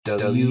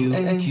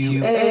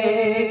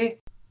WMQA.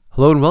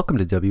 Hello and welcome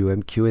to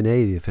WMQ&A,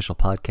 the official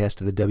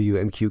podcast of the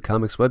WMQ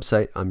Comics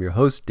website. I'm your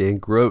host, Dan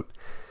Grote.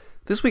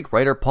 This week,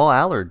 writer Paul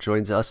Allard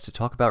joins us to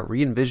talk about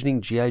re-envisioning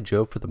G.I.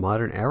 Joe for the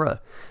modern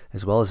era,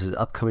 as well as his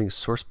upcoming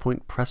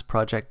SourcePoint press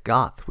project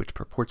Goth, which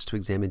purports to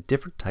examine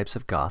different types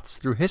of goths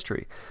through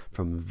history,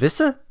 from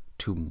Vissa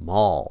to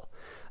Maul.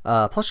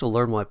 Plus, you'll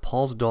learn why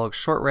Paul's dog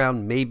Short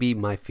Round may be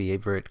my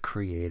favorite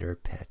creator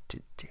pet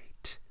to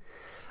date.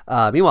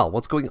 Meanwhile,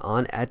 what's going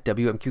on at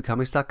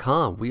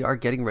WMQComics.com? We are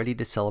getting ready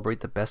to celebrate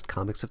the best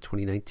comics of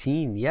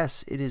 2019.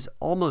 Yes, it is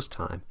almost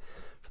time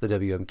for the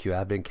WMQ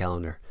Advent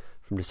Calendar.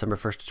 From December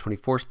 1st to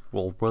 24th,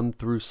 we'll run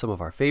through some of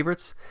our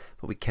favorites,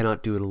 but we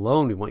cannot do it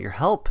alone. We want your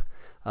help.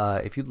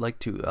 If you'd like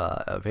to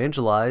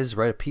evangelize,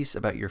 write a piece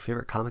about your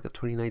favorite comic of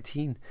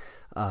 2019,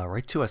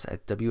 write to us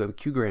at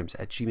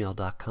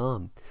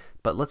WMQgrams@gmail.com.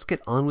 But let's get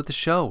on with the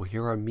show.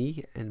 Here are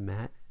me and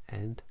Matt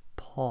and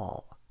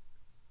Paul.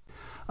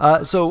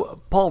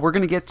 So, Paul, we're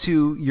going to get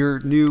to your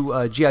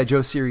new G.I.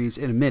 Joe series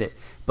in a minute,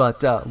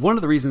 but one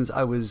of the reasons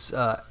I was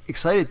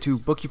excited to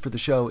book you for the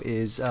show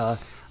is I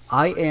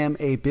am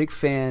a big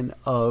fan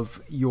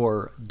of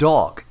your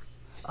dog.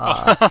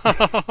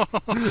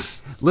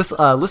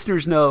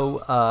 Listeners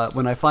know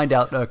when I find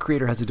out a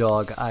creator has a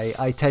dog,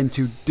 I tend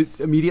to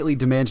immediately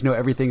demand to know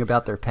everything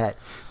about their pet.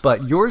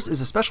 But yours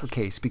is a special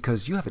case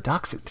because you have a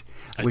dachshund,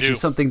 which is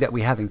something that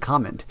we have in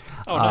common.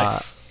 Oh,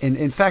 nice. And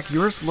in fact,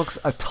 yours looks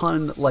a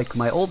ton like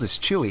my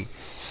oldest, Chewy.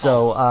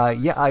 So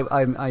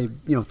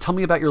tell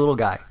me about your little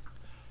guy.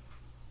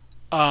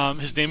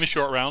 His name is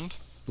Short Round.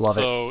 Love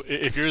it. So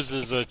if yours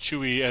is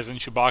Chewy, as in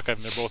Chewbacca,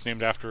 and they're both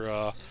named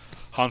after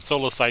Han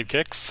Solo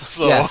sidekicks,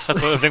 so yes.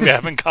 That's another thing they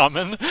have in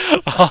common.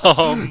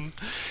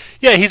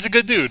 Yeah, he's a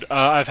good dude.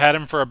 I've had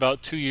him for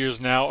about 2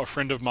 years now. A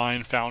friend of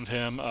mine found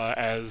him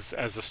as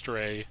a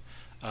stray.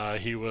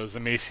 He was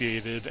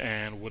emaciated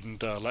and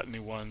wouldn't let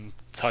anyone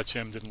touch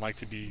him. Didn't like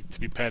to be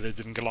petted.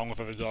 Didn't get along with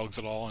other dogs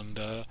at all.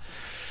 And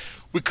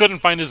we couldn't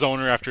find his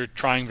owner after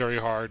trying very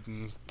hard,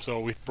 and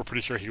so we're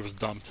pretty sure he was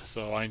dumped.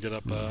 So I ended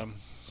up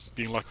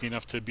being lucky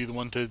enough to be the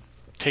one to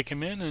take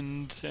him in,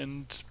 and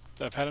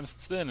I've had him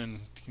since then,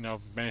 and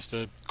managed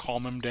to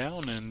calm him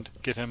down and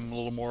get him a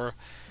little more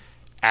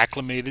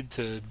acclimated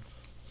to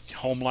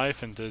home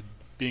life and to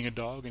being a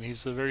dog, and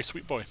he's a very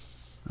sweet boy.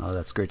 Oh,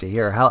 that's great to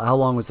hear. How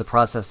long was the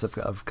process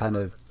of kind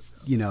of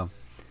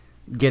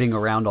getting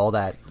around all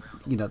that,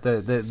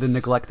 the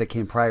neglect that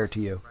came prior to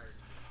you?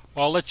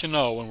 Well, I'll let you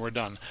know when we're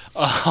done.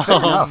 Fair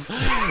enough.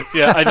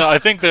 Yeah, I know. I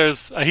think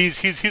he's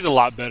a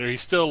lot better.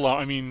 He's still.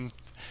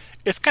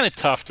 It's kind of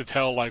tough to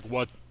tell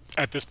what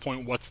at this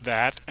point what's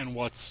that and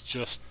what's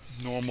just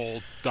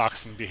normal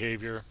dachshund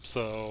behavior.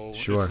 So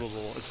sure.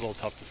 It's a little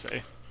tough to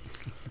say.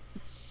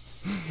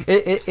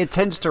 It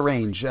tends to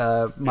range.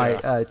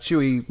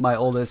 Chewy, my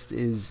oldest,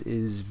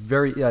 is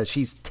very.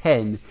 She's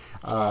 10.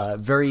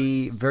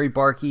 Very very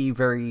barky,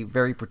 very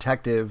very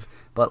protective,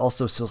 but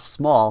also so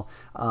small.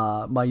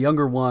 My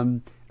younger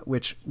one,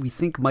 which we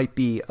think might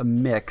be a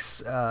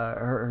mix.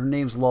 Her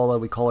name's Lola.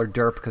 We call her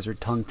Derp because her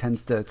tongue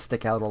tends to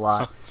stick out a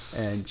lot,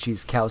 and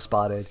she's cow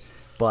spotted.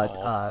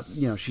 But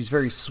she's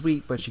very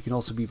sweet, but she can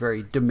also be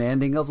very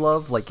demanding of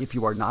love. Like if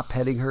you are not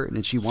petting her, and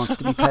then she wants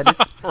to be petted.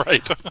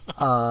 Right.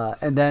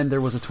 And then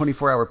there was a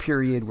 24-hour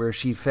period where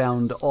she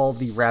found all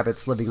the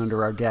rabbits living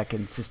under our deck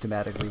and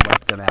systematically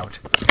wiped them out.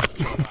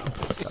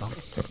 So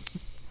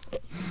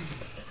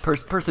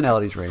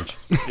personalities range.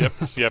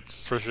 Yep,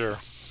 for sure.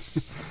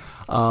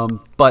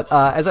 But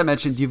as I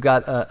mentioned, you've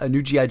got a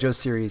new G.I. Joe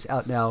series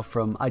out now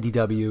from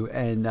IDW,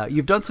 and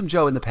you've done some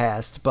Joe in the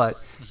past, but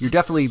you're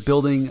definitely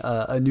building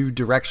a new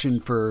direction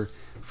for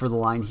the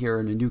line here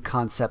and a new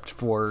concept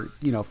for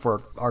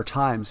our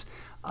times.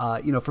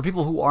 For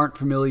people who aren't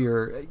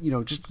familiar,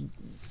 just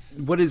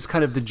what is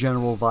kind of the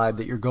general vibe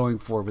that you're going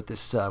for with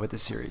this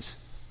series?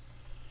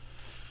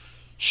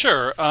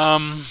 Sure.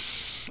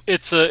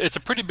 It's a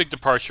pretty big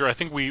departure. I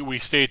think we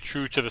stay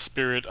true to the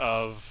spirit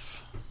of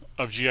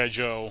G.I.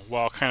 Joe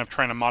while kind of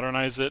trying to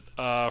modernize it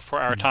for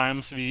our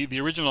times. The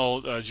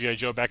original G.I.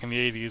 Joe back in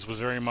the 80s was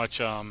very much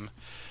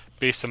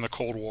based on the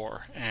Cold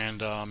War,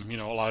 and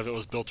a lot of it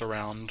was built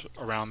around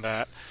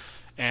that.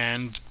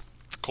 And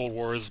the Cold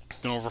War has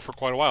been over for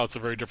quite a while. It's a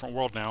very different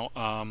world now,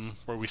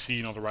 where we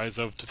see the rise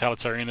of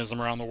totalitarianism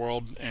around the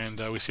world,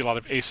 and we see a lot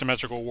of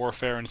asymmetrical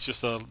warfare, and it's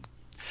just a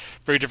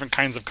very different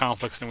kinds of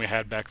conflicts than we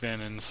had back then.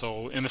 And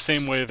so in the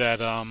same way that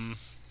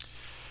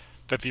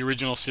that the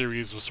original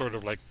series was sort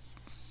of like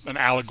an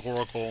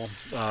allegorical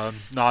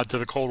nod to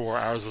the Cold War,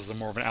 ours is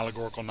more of an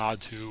allegorical nod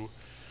to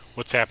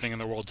what's happening in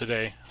the world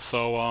today.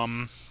 So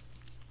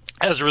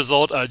as a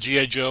result,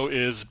 G.I. Joe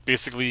is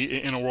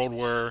basically in a world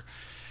where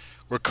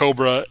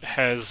Cobra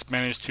has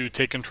managed to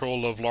take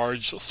control of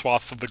large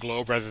swaths of the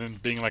globe. Rather than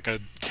being like a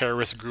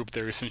terrorist group,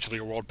 they're essentially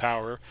a world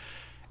power.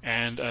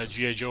 And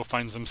G.I. Joe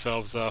finds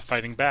themselves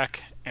fighting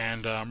back.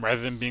 And rather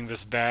than being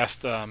this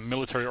vast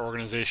military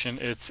organization,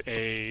 it's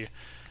a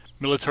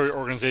military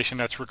organization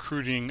that's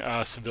recruiting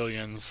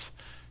civilians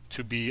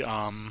to be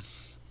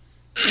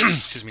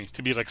excuse me,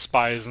 to be like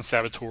spies and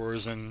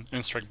saboteurs and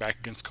strike back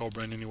against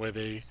Cobra in any way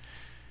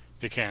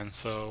they can.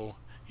 So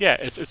yeah,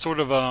 it's sort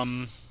of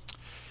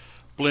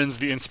blends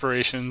the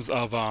inspirations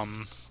of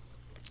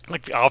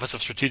like the Office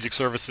of Strategic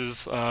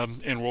Services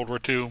in World War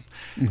II,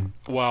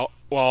 while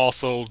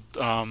also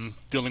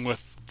dealing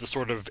with the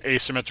sort of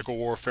asymmetrical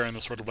warfare and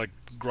the sort of like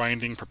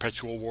grinding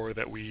perpetual war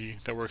that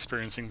we're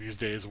experiencing these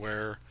days,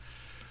 where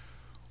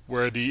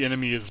the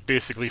enemy is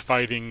basically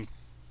fighting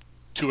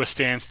to a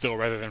standstill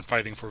rather than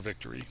fighting for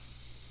victory.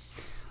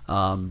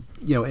 In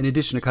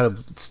addition to kind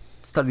of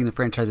studying the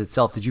franchise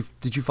itself, did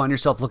you find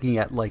yourself looking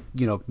at like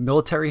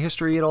military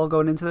history at all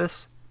going into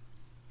this?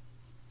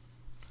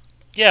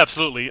 Yeah,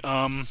 absolutely.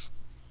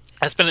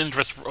 That's been an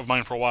interest of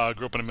mine for a while. I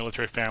grew up in a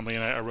military family,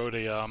 and I wrote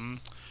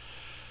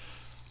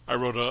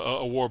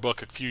a war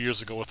book a few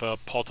years ago with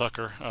Paul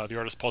Tucker, the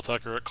artist Paul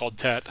Tucker, called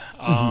Tet.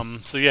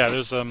 So yeah,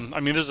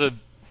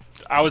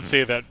 I would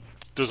say that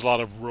there's a lot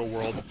of real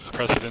world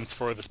precedents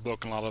for this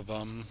book, and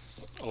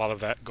a lot of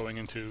that going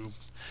into.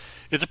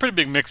 It's a pretty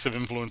big mix of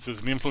influences,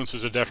 and the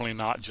influences are definitely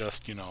not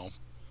just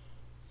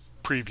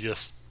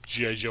previous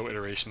GI Joe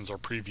iterations or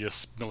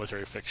previous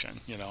military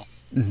fiction.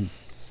 Mm-hmm.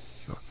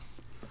 Sure.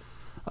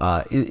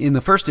 In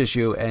the first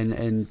issue,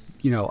 and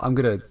I'm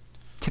gonna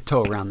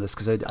tiptoe around this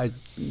because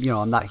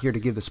I'm not here to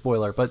give the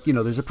spoiler, but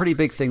there's a pretty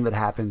big thing that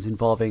happens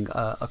involving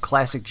a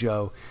classic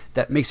Joe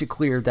that makes it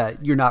clear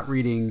that you're not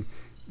reading,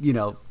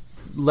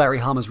 Larry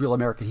Hama's Real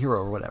American Hero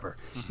or whatever.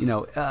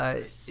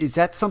 Mm-hmm. Is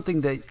that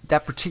something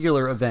that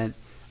particular event?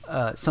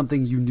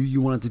 Something you knew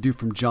you wanted to do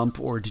from jump,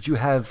 or did you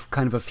have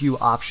kind of a few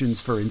options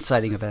for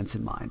inciting events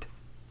in mind?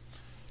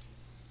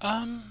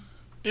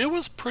 It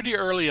was pretty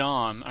early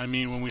on. I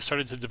mean, when we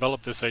started to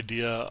develop this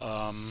idea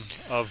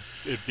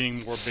of it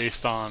being more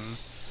based on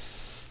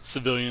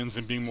civilians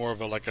and being more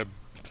of like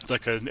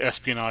an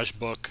espionage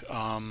book,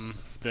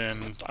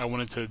 then I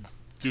wanted to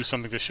do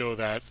something to show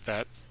that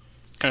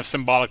kind of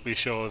symbolically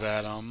show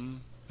that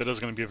that it was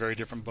going to be a very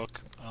different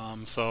book.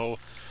 So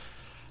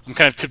I'm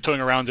kind of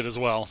tiptoeing around it as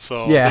well.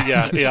 So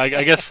yeah.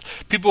 I guess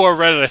people who have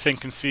read it, I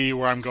think, can see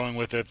where I'm going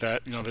with it.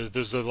 That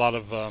there's a lot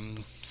of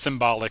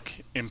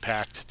symbolic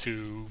impact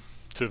to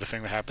the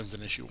thing that happens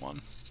in issue 1.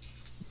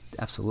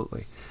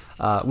 Absolutely.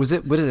 Was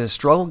it a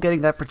struggle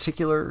getting that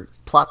particular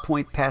plot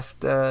point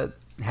past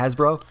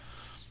Hasbro?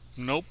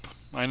 Nope.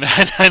 I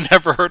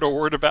never heard a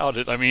word about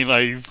it.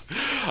 It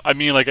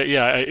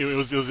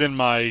was in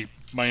my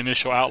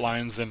initial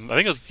outlines, and I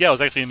think it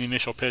was actually in the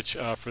initial pitch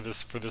for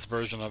this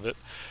version of it.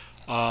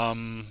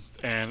 And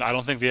I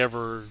don't think they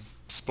ever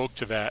spoke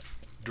to that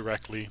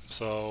directly.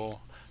 So,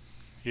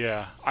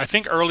 yeah, I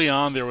think early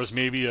on there was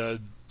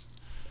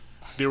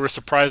they were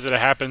surprised that it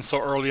happened so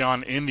early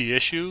on in the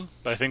issue,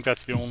 but I think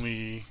that's the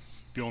only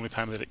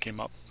time that it came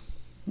up.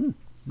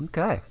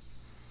 Okay.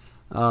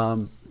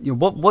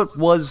 What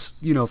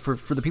was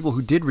for the people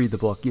who did read the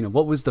book,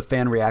 what was the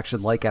fan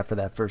reaction like after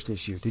that first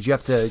issue? Did you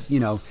have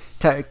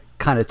to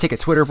kind of take a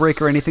Twitter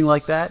break or anything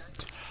like that?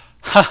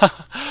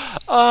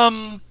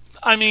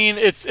 I mean,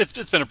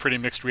 it's been a pretty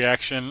mixed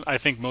reaction. I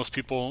think most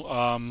people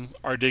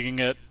are digging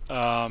it,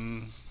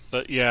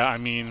 but yeah, I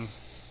mean,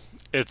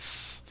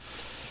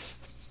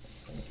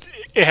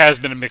 it has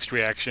been a mixed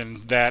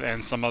reaction. That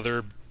and some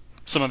other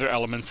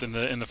elements in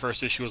the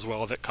first issue as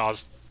well that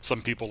caused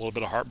some people a little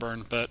bit of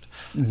heartburn. But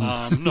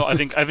no, I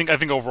think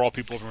overall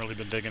people have really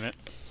been digging it.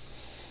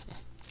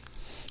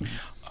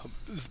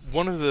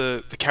 One of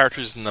the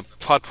characters and the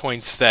plot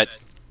points that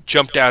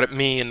jumped out at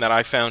me and that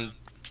I found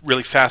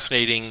really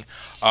fascinating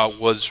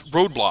was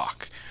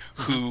Roadblock,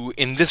 who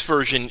in this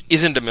version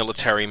isn't a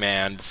military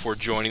man before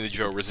joining the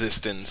Joe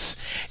Resistance,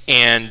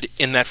 and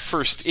in that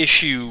first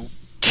issue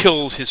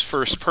kills his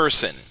first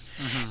person,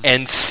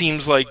 and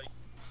seems like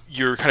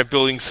you're kind of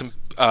building some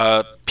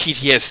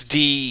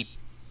PTSD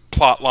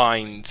plot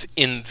lines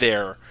in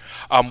there.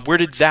 Where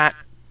did that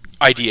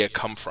idea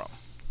come from?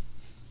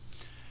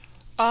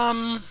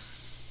 I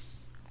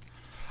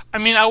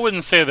mean, I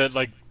wouldn't say that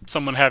like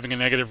someone having a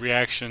negative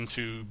reaction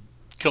to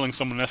killing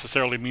someone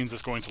necessarily means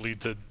it's going to lead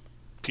to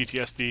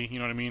PTSD. You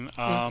know what I mean?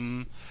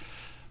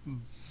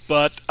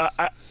 But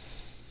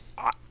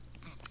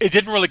it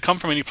didn't really come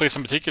from any place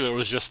in particular. It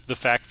was just the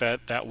fact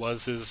that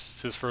was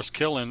his first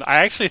kill. And I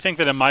actually think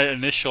that in my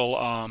initial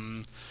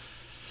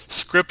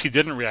script, he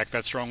didn't react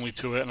that strongly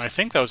to it. And I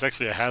think that was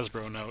actually a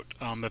Hasbro note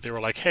that they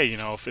were like, hey,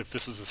 if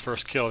this was his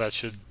first kill, this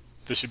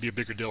should be a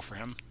bigger deal for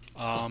him.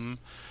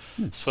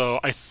 So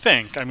I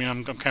think, I mean,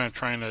 I'm kind of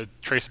trying to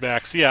trace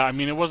back. So yeah, I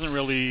mean, it wasn't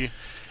really.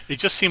 It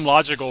just seemed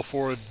logical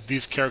for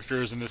these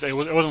characters in this. It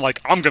wasn't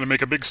like, I'm going to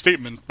make a big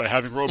statement by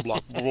having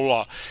Roadblock, blah, blah,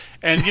 blah.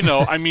 And,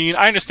 I mean,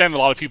 I understand a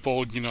lot of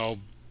people, the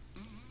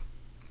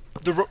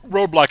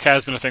Roadblock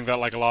has been a thing that,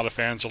 like, a lot of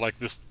fans are like,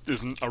 this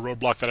isn't a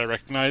Roadblock that I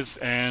recognize.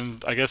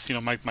 And I guess,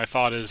 my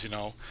thought is,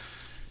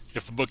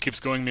 if the book keeps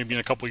going, maybe in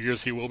a couple of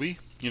years he will be,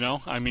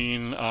 I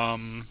mean,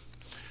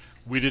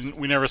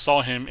 we never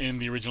saw him in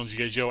the original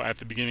G.I. Joe at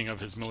the beginning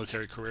of his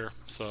military career.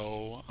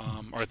 So,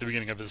 or at the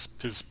beginning of his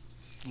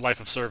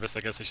life of service, I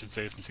guess I should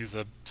say, since he's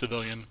a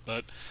civilian.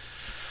 But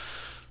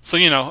So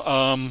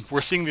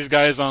we're seeing these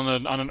guys on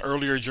an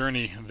earlier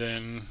journey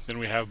than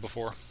we have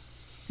before.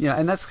 Yeah,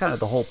 and that's kind of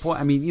the whole point.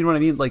 I mean, you know what I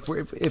mean? Like,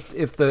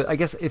 if the I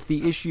guess if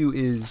the issue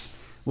is,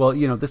 well,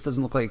 this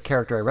doesn't look like a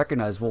character I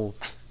recognize. Well,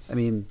 I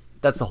mean,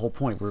 that's the whole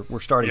point. We're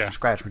starting from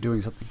scratch. We're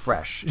doing something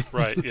fresh.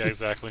 Right. Yeah.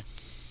 Exactly.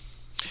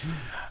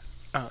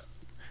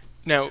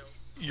 Now,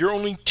 you're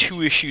only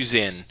 2 issues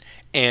in,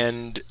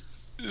 and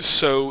you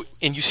seem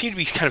to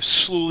be kind of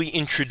slowly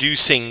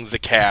introducing the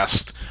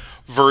cast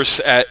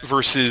versus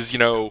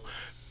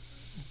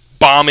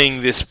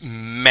bombing this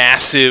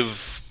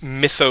massive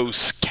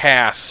mythos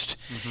cast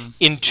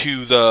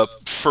into the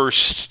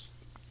first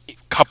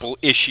couple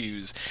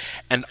issues.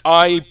 And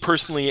I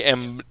personally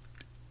am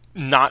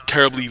not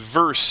terribly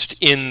versed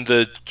in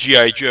the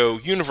G.I. Joe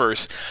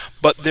universe,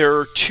 but there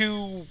are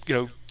 2,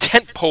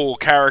 tentpole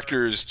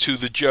characters to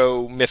the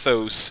Joe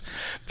mythos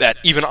that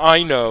even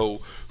I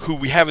know, who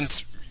we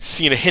haven't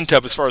seen a hint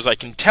of as far as I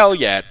can tell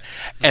yet,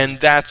 and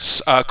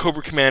that's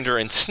Cobra Commander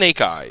and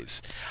Snake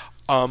Eyes.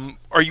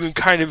 Are you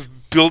kind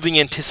of building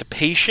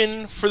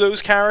anticipation for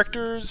those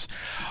characters,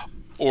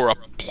 or a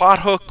plot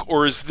hook,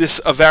 or is this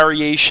a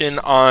variation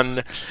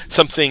on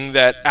something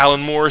that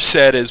Alan Moore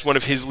said as one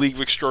of his League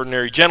of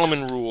Extraordinary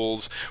Gentlemen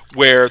rules,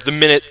 where the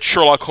minute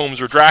Sherlock Holmes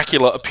or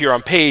Dracula appear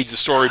on page, the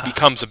story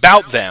becomes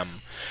about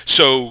them,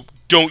 so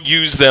don't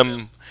use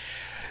them,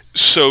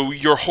 so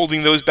you're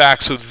holding those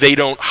back so they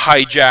don't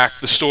hijack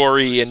the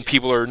story and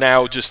people are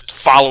now just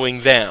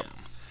following them?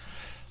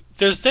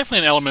 There's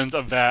definitely an element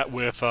of that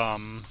with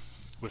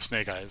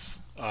Snake Eyes.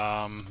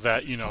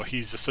 That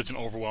he's just such an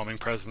overwhelming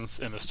presence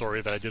in the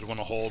story that I did want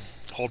to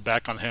hold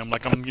back on him.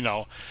 Like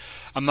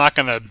I'm not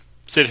gonna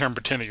sit here and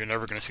pretend that you're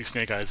never gonna see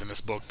Snake Eyes in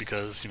this book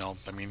because I don't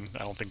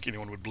think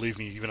anyone would believe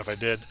me even if I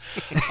did.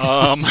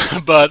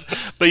 But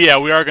yeah,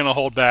 we are gonna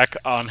hold back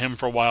on him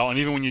for a while, and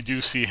even when you do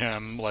see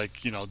him,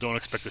 don't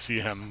expect to see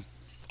him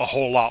a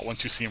whole lot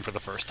once you see him for the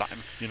first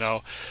time,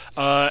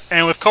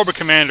 And with Cobra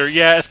Commander,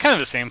 yeah, it's kind of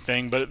the same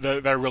thing, but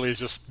that really is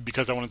just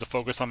because I wanted to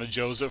focus on the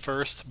Joes at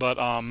first. But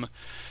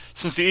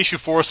since the issue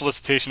 4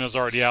 solicitation is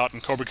already out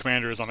and Cobra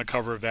Commander is on the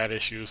cover of that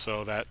issue,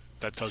 so that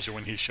tells you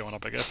when he's showing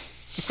up, I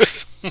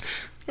guess.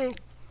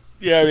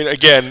 Yeah, I mean,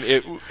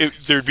 again,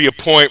 there'd be a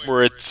point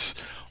where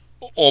it's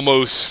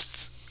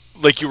almost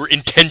like you were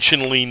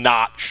intentionally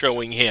not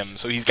showing him,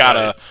 so he's got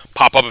to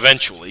pop up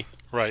eventually.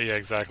 Right, yeah,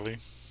 exactly.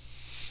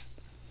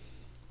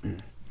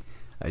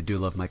 I do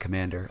love my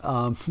Commander.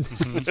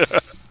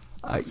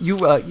 You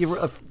were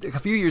a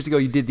few years ago,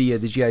 you did the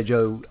G.I.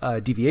 Joe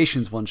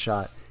Deviations one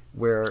shot,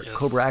 where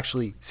Cobra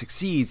actually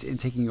succeeds in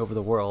taking over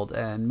the world,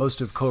 and most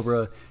of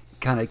Cobra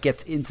kind of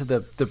gets into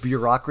the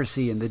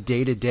bureaucracy and the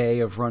day-to-day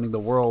of running the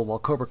world, while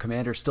Cobra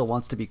Commander still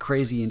wants to be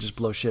crazy and just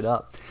blow shit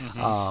up.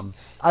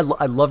 I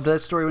loved that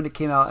story when it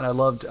came out, and I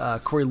loved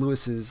Corey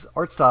Lewis's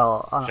art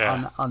style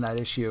on that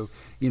issue.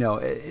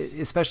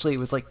 Especially it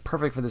was like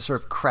perfect for this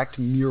sort of cracked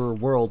mirror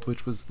world,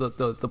 which was the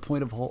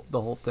point of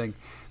the whole thing.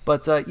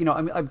 But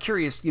I'm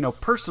curious,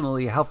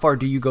 personally, how far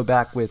do you go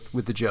back with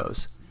the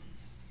Joes?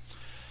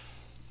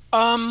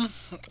 I'm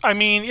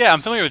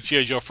familiar with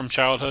G.I. Joe from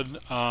childhood,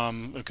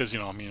 because, I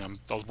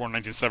was born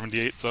in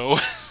 1978, so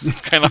it's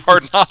kind of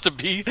hard not to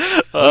be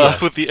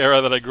with the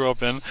era that I grew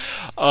up in.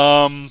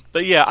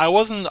 But yeah, I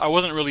wasn't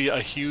really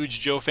a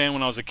huge Joe fan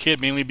when I was a kid,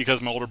 mainly because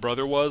my older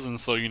brother was, and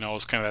so, it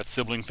was kind of that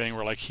sibling thing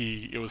where,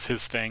 it was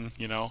his thing,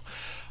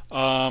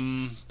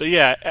 But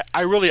yeah,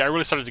 I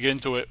really started to get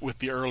into it with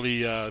the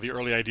early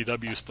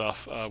IDW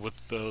stuff, with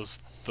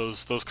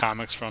those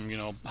comics from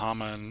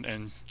Hama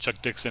and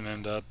Chuck Dixon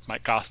and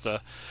Mike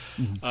Costa,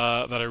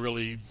 that I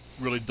really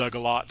dug a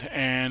lot.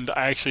 And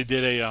I actually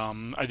did a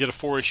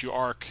 4-issue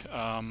arc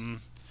a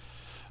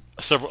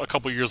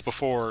couple years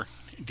before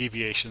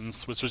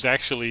Deviations, which was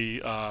actually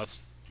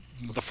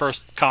the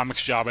first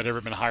comics job I'd ever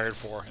been hired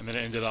for, and then it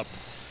ended up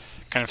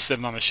kind of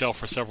sitting on the shelf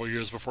for several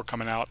years before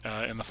coming out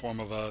in the form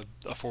of a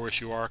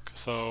 4-issue arc.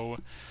 So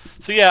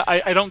yeah,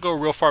 I don't go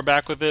real far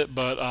back with it,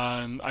 but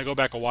I go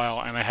back a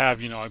while, and I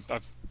have,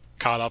 I've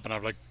caught up and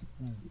I've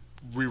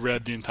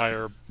reread the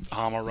entire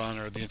Hama run,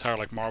 or the entire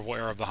Marvel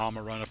era of the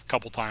Hama run a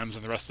couple times,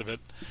 and the rest of it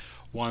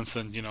once,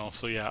 and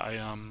so yeah,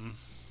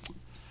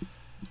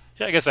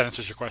 I guess that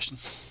answers your question.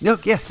 No,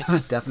 yeah,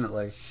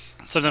 definitely.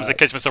 Sometimes I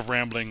catch myself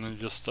rambling and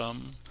just I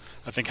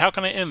think, how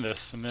can I end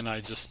this? And then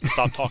I just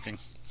stop talking.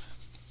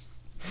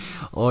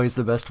 Always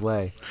the best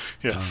way.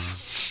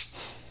 Yes.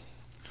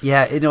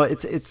 Yeah,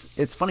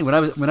 it's funny. When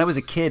I was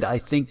a kid, I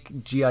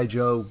think G.I.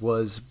 Joe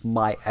was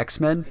my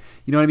X-Men.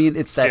 You know what I mean?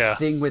 It's that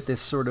thing with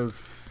this sort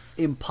of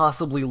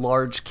impossibly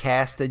large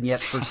cast, and yet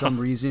for some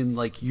reason,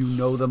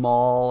 them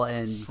all,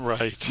 and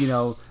right.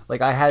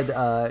 I had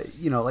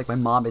my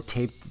mom had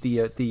taped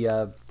the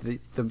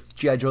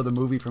G.I. Joe the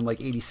movie from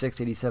 86,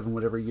 87,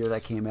 whatever year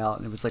that came out,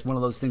 and it was one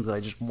of those things that I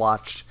just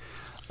watched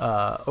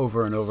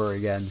over and over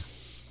again.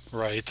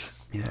 Right.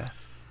 Yeah.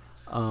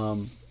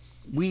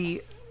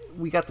 We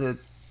got to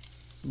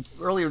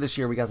earlier this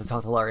year. We got to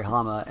talk to Larry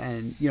Hama,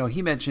 and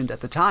he mentioned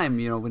at the time,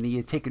 when he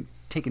had taken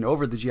taken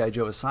over the GI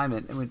Joe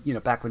assignment, and when,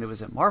 back when it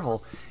was at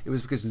Marvel, it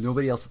was because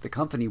nobody else at the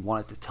company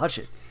wanted to touch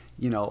it.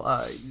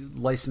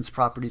 Licensed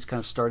properties kind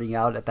of starting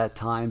out at that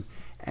time,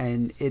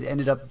 and it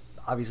ended up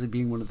obviously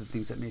being one of the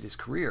things that made his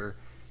career.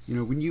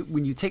 When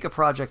you take a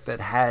project that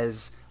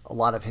has a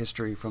lot of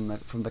history from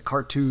the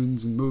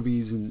cartoons and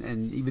movies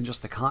and even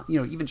just the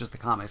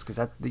comics, because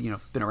that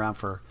it's been around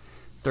for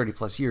 30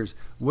 plus years.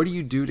 What do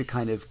you do to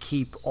kind of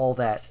keep all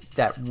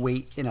that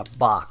weight in a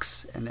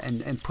box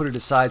and put it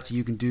aside so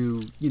you can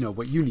do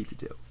what you need to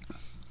do?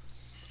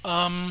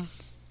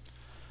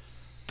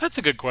 That's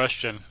a good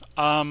question.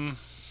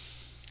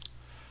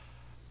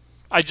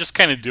 I just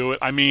kind of do it.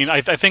 I mean,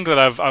 I think that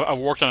I've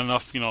worked on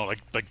enough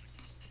like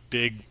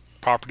big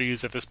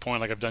properties at this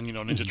point. Like I've done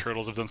Ninja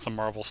Turtles, I've done some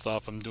Marvel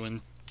stuff, I'm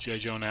doing G.I.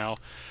 Joe now.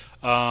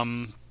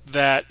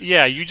 That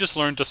you just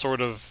learn to sort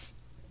of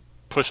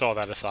push all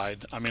that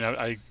aside. I mean,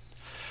 I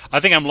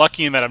think I'm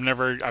lucky in that I've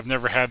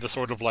never had the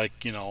sort of like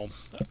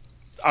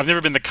I've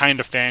never been the kind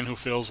of fan who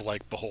feels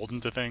like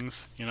beholden to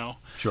things,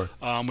 Sure.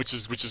 Which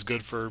is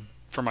good for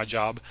my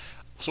job.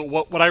 So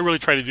what I really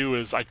try to do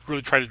is I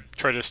really try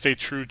to stay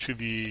true to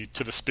the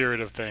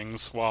spirit of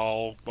things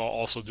while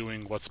also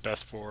doing what's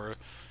best for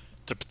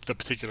the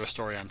particular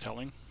story I'm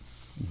telling.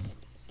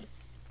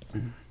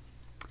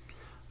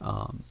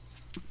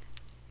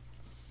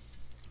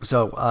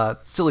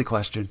 Silly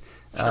question.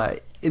 Sure.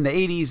 In the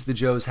 80s, the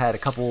Joes had a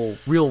couple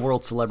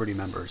real-world celebrity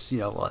members.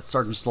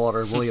 Sergeant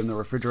Slaughter, William the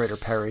Refrigerator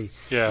Perry,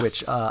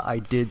 which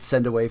I did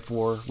send away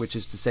for, which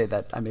is to say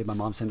that I made my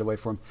mom send away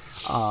for him.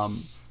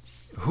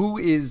 Who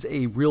is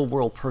a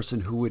real-world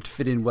person who would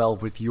fit in well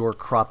with your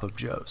crop of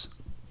Joes?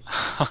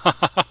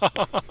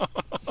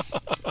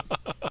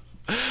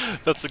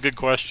 That's a good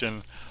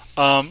question.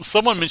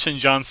 Someone mentioned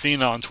John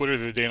Cena on Twitter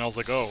the other day, and I was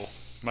like, oh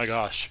my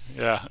gosh,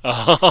 yeah.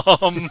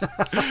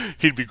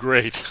 He'd be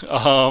great.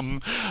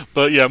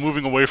 But yeah,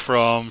 moving away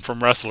from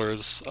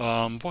wrestlers,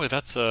 boy,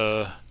 that's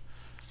a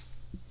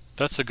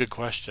good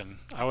question.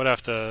 I would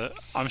have to.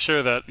 I'm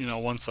sure that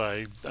once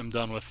I am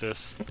done with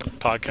this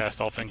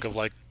podcast, I'll think of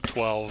like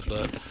 12.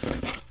 But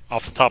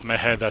off the top of my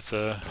head, that's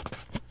a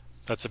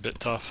bit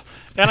tough.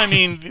 And I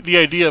mean, the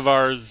idea of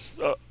ours,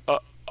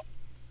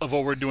 of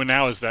what we're doing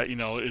now, is that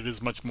it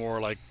is much more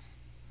like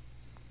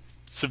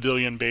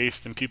civilian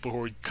based, and people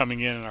who are coming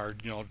in and are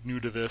new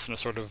to this and are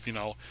sort of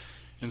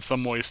in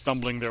some ways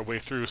stumbling their way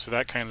through. So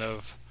that kind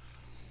of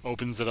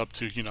opens it up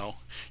to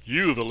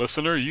you, the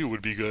listener, you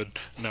would be good.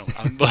 No,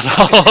 but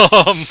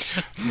no,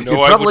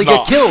 you'd probably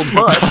get killed,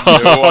 but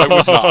no, I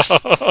would not.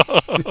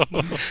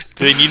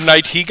 Do they need an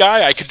IT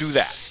guy? I could do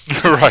that.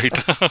 Right.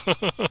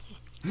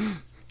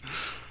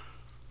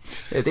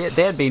 They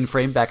had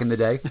mainframe back in the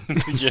day.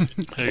 Yeah.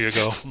 There you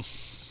go.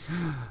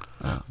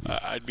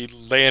 I'd be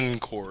LAN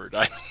cord.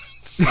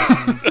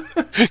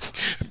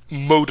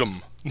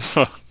 Modem.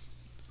 There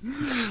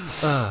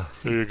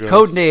you go.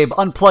 Code name,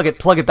 unplug it,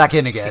 plug it back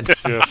in again.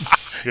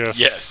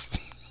 Yes.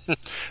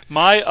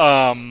 My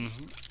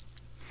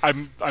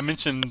I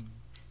mentioned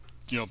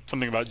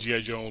something about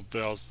G.I. Joe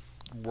that I was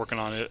working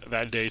on it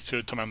that day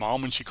to my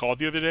mom when she called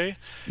the other day,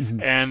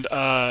 and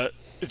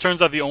it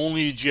turns out the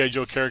only G.I.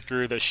 Joe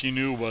character that she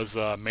knew was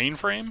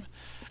Mainframe,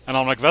 and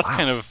I'm like, that's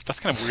kind of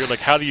weird.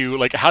 Like, how do you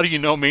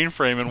know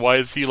Mainframe, and why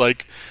is he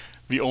like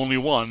the only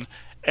one?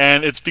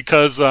 And it's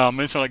because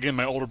again,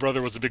 my older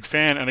brother was a big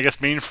fan, and I guess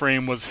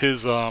Mainframe was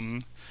his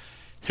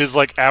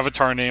like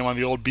avatar name on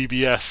the old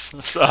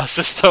BBS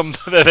system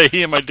that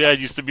he and my dad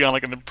used to be on,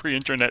 like in the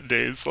pre-internet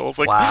days. So I was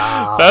like,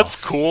 wow, that's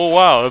cool.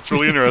 Wow, that's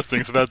really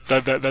interesting. So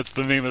that's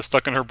the name that's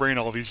stuck in her brain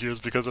all these years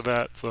because of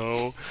that.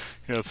 So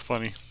yeah, it's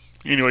funny.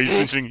 Anyway, you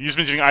mentioning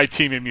IT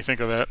made me think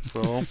of that.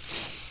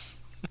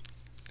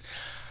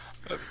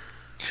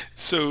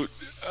 So.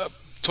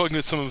 Talking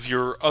about some of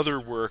your other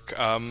work,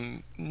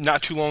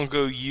 not too long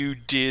ago you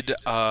did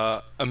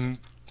a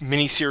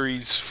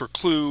miniseries for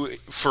Clue,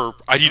 for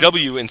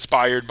IDW,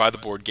 inspired by the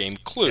board game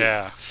Clue,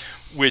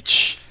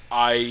 which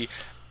I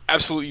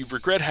absolutely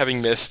regret having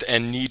missed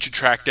and need to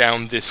track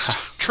down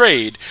this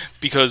trade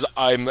because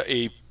I'm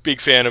a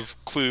big fan of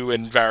Clue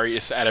and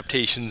various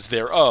adaptations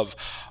thereof.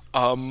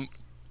 Are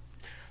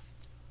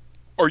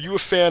you a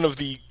fan of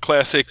the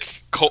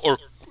classic, or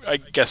I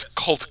guess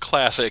cult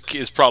classic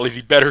is probably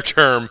the better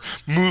term,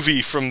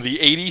 movie from the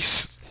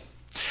 80s?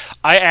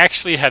 I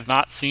actually had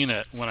not seen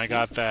it when I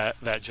got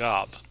that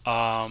job,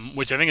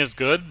 which I think is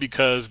good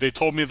because they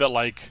told me that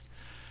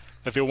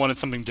that they wanted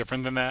something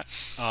different than that.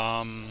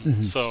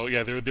 So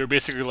yeah, they're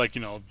basically like,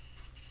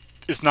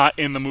 it's not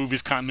in the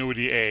movie's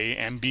continuity, A,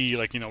 and B,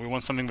 like, we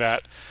want something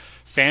that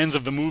fans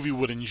of the movie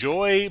would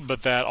enjoy,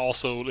 but that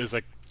also is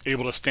like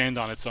able to stand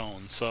on its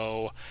own.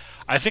 So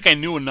I think I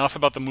knew enough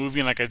about the movie,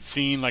 and like I'd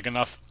seen like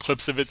enough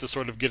clips of it to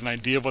sort of get an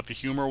idea of what the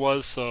humor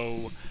was.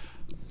 So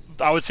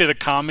I would say the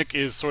comic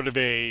is sort of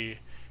a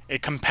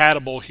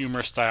compatible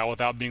humor style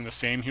without being the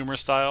same humor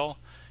style.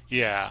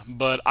 Yeah,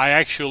 but I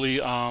actually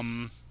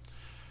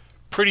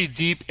pretty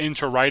deep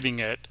into writing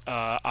it.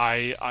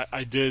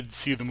 I did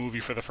see the movie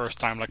for the first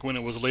time, like when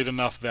it was late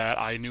enough that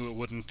I knew it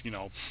wouldn't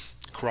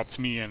corrupt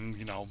me and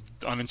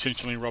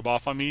unintentionally rub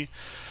off on me.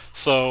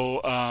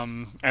 So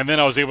and then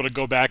I was able to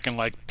go back and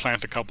like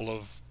plant a couple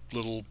of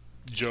little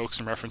jokes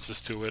and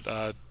references to it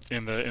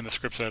in the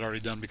scripts that I'd already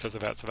done because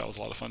of that. So that was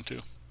a lot of fun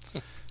too.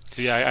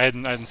 So yeah, I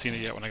hadn't seen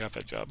it yet when I got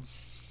that job.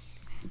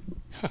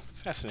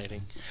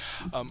 Fascinating.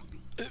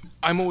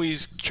 I'm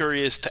always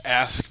curious to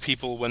ask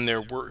people when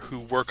they're who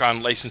work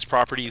on licensed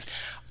properties.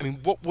 I mean,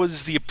 what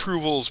was the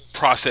approvals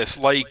process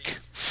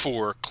like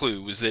for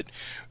Clue? Was it,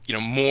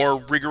 more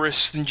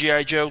rigorous than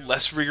G.I. Joe,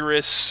 less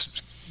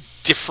rigorous,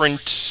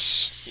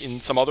 different in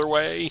some other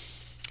way?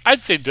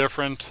 I'd say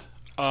different.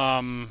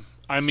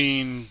 I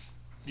mean,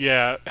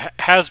 yeah,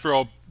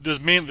 Hasbro. There's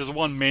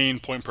one main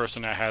point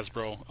person at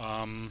Hasbro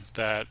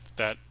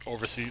that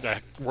oversees,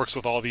 that works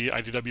with all the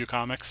IDW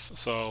comics.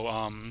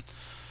 So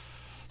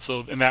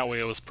in that way,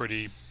 it was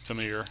pretty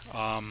familiar.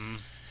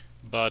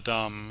 But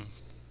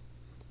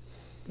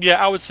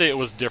yeah, I would say it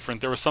was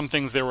different. There were some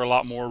things they were a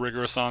lot more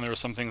rigorous on. There were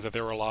some things that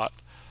they were a lot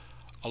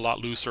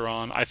looser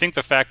on. I think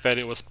the fact that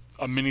it was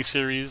a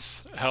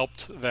miniseries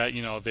helped. That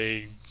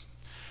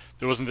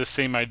there wasn't this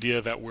same idea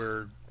that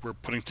we're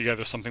putting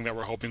together something that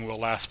we're hoping will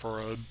last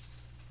for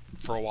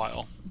a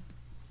while.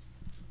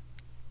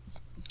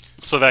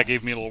 So that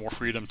gave me a little more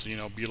freedom to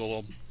be a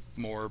little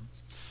more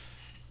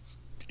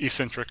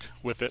eccentric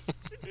with it.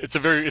 It's a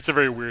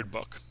very weird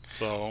book.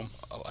 So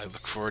I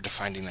look forward to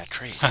finding that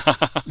trade.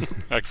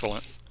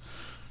 Excellent.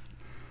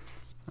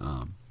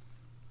 I'm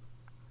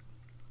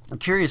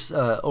curious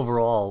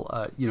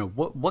overall.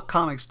 What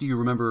comics do you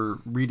remember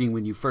reading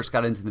when you first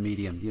got into the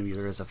medium?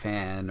 Either as a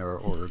fan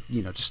or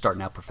just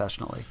starting out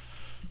professionally.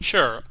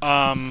 Sure.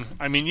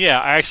 I mean, yeah,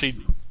 I actually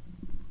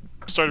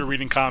started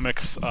reading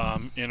comics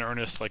in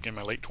earnest like in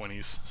my late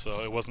 20s,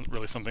 so it wasn't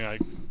really something I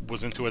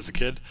was into as a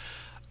kid.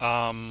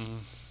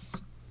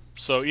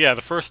 So yeah,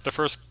 the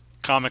first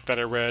comic that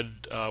I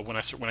read when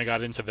I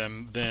got into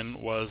them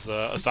then was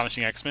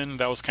Astonishing X-Men.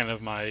 That was kind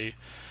of my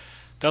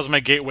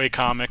gateway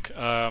comic.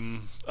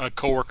 A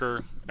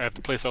coworker at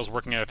the place I was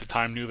working at the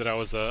time knew that I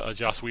was a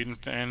Joss Whedon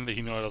fan. That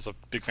he knew I was a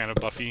big fan of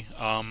Buffy,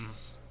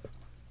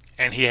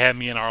 and he had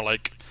me in our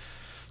like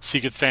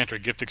Secret Santa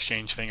gift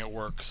exchange thing at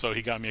work. So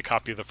he got me a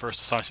copy of the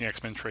first Astonishing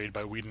X-Men trade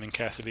by Whedon and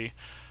Cassidy.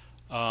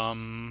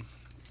 And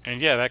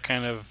yeah, that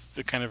kind of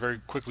very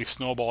quickly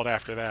snowballed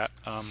after that.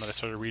 That I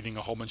started reading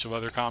a whole bunch of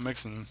other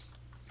comics and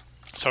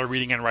started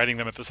reading and writing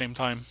them at the same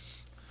time.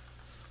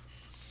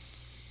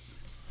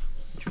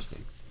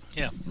 Interesting.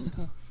 Yeah.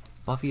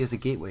 Buffy is a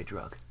gateway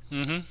drug.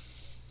 Mm-hmm.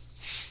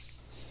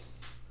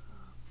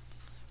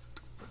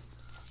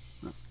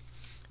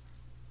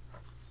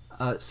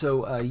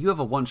 So you have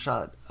a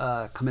one-shot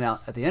coming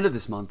out at the end of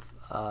this month,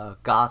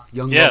 Goth,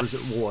 Young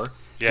Lovers at War,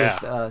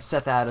 with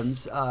Seth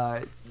Adams.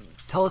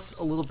 Tell us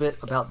a little bit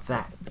about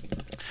that.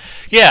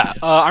 Yeah,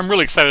 I'm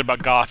really excited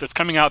about Goth. It's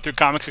coming out through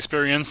Comics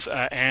Experience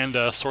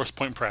and Source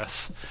Point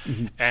Press.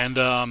 Mm-hmm.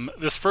 And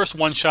this first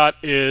one-shot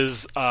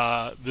is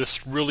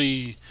this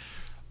really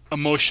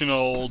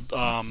emotional,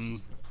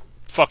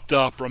 fucked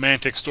up,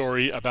 romantic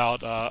story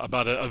about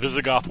a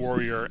Visigoth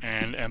warrior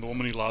and the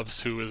woman he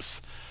loves, who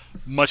is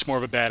much more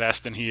of a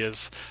badass than he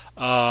is.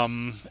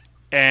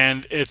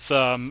 And it's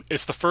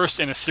the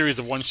first in a series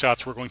of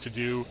one-shots we're going to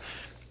do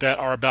that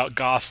are about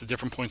Goths at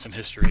different points in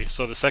history.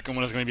 So the second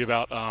one is going to be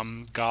about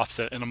Goths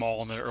in a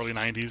mall in the early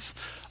 90s.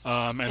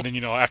 And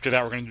then, after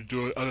that we're going to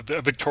do a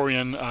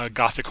Victorian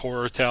Gothic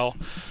horror tale.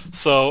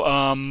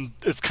 So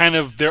it's kind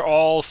of, they're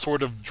all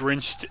sort of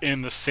drenched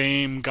in the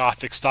same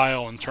Gothic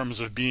style in terms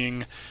of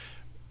being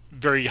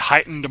very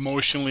heightened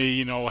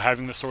emotionally,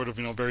 having this sort of,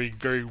 very,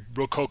 very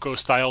Rococo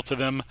style to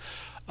them.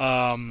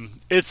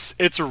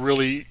 It's a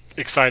really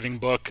exciting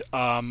book.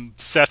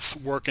 Seth's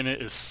work in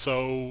it is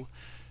so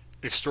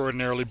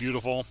extraordinarily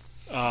beautiful,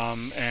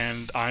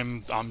 and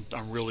I'm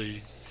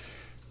really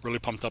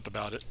pumped up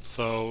about it.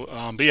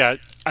 So, but yeah,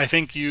 I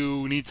think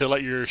you need to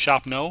let your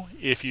shop know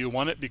if you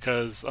want it,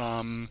 because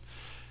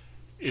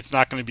it's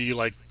not going to be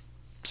like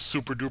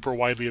super duper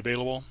widely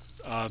available.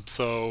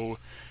 So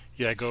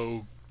yeah,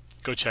 go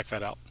check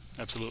that out.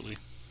 Absolutely.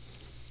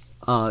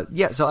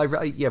 Yeah. So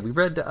we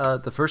read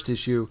the first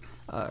issue,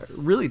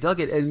 really dug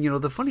it, and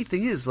the funny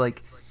thing is,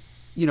 like,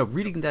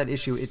 reading that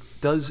issue, it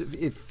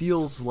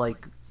feels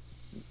like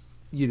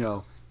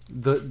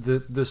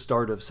the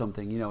start of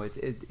something.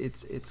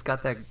 It's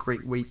got that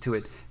great weight to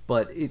it,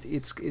 but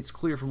it's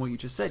clear from what you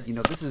just said.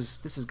 This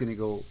is going to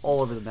go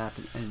all over the map,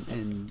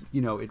 and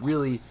it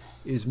really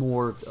is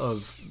more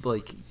of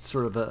like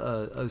sort of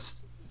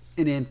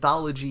an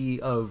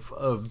anthology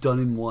of done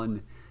in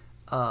one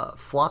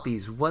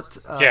floppies. What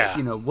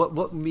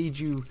made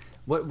you?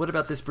 What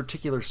about this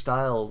particular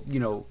style?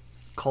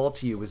 Call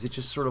to you? Is it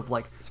just sort of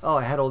like, oh,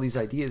 I had all these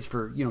ideas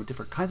for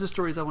different kinds of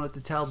stories I wanted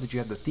to tell? Did you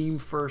have the theme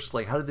first?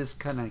 Like, how did this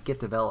kind of get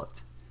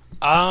developed?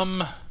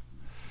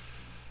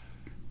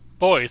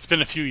 Boy, it's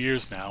been a few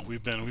years now.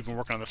 We've been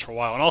working on this for a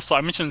while. And also,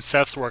 I mentioned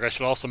Seth's work. I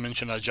should also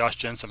mention Josh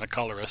Jensen, a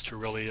colorist, who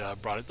really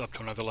brought it up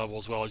to another level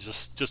as well.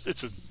 This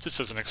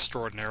is an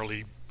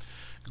extraordinarily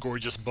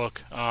gorgeous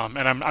book. And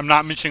I'm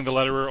not mentioning the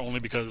letterer only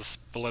because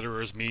the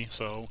letterer is me.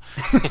 So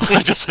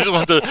I just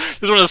wanted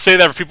to say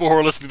that for people who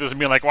are listening to this and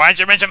being like, why didn't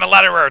you mention the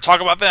letterer?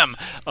 Talk about them.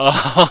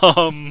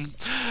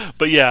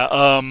 But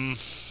yeah.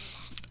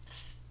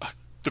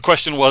 The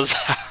question was,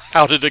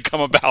 how did it come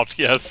about?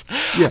 Yes,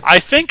 Yeah. I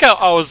think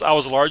I was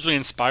largely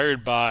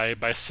inspired by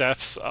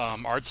Seth's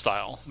art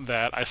style.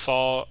 That I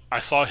saw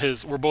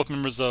his. We're both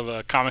members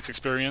of Comics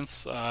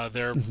Experience,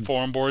 their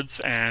forum boards,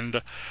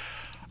 and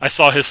I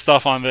saw his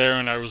stuff on there,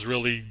 and I was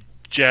really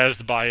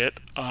jazzed by it,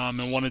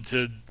 and wanted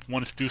to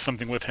do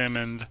something with him,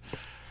 and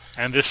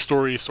this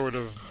story sort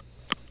of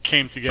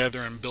came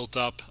together and built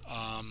up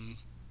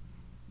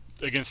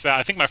against that.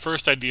 I think my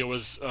first idea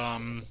was.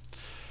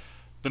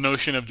 The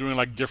notion of doing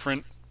like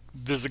different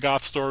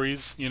Visigoth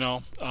stories,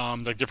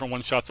 like different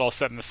one shots all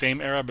set in the same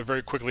era, but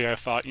very quickly I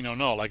thought,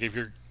 no, like if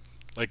you're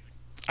like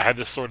I had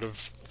this sort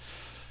of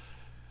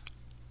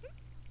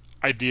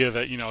idea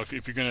that,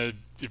 if you're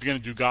gonna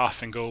do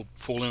goth, then go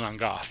full in on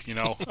goth,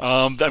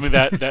 I mean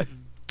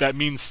that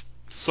means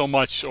so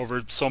much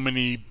over so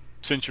many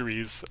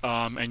centuries,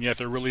 and yet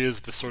there really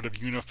is this sort of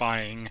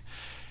unifying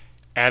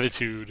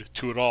attitude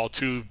to it all,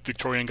 to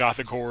Victorian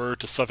Gothic horror,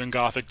 to Southern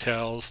Gothic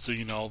tales,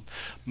 to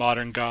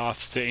modern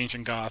Goths, to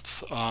ancient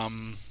Goths.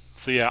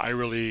 So yeah, I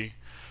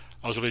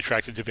was really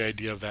attracted to the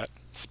idea of that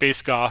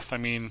space Goth. I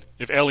mean,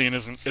 if Alien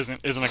isn't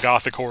a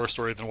Gothic horror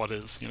story, then what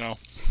is? No,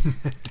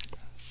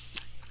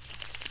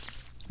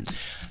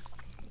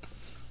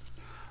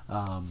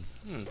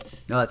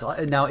 that's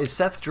now. Is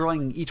Seth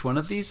drawing each one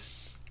of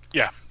these?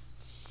 Yeah.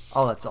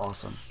 Oh, that's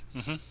awesome.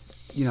 Mm-hmm.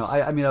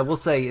 I mean, I will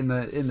say in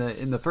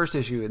the first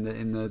issue, in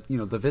the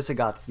the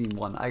Visigoth theme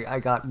one, I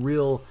got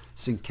real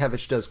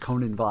Sienkiewicz does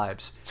Conan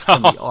vibes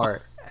from the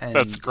art. And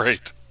that's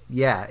great.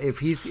 Yeah, if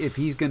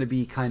he's going to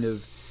be kind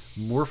of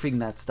morphing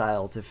that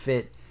style to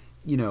fit,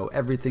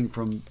 everything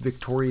from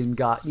Victorian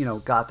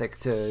Gothic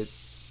to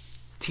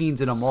teens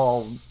in a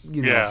mall,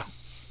 Yeah.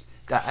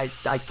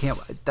 I can't.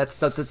 That's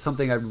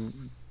something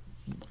I'm,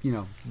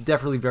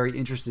 definitely very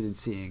interested in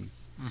seeing.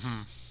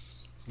 Mm-hmm.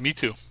 Me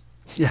too.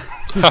 Yeah.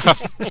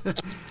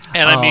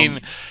 And I mean,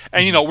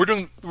 and we're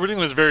doing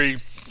this very,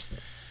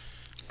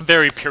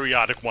 very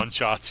periodic one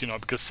shots,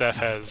 because Seth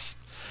has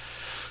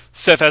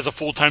a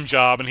full-time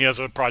job and he has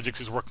other projects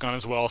he's working on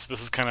as well. So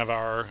this is kind of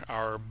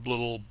our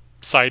little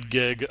side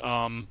gig.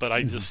 But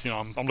I just,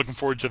 I'm looking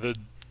forward to the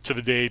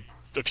day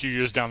a few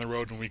years down the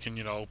road when we can,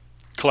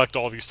 collect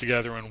all these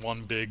together in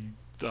one big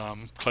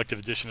collected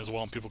edition as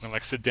well, and people can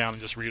like sit down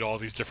and just read all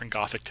these different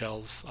Gothic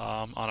tales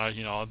on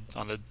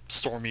a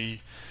stormy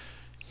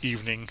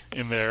evening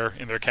in their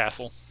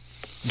castle.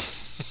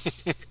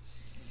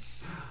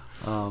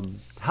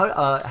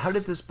 How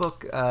did this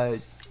book,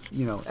 and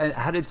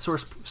how did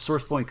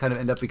Source Point kind of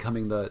end up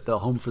becoming the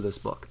home for this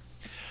book?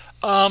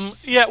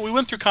 Yeah, we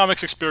went through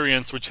Comics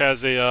Experience, which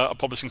has a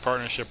publishing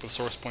partnership with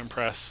Source Point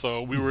Press.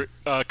 So we were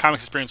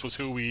Comics Experience was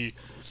who we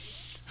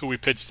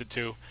pitched it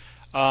to.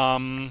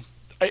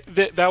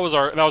 That was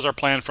our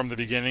plan from the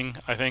beginning.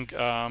 I think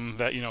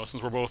that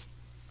since we're both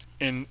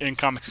in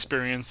Comics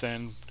Experience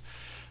and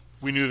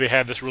we knew they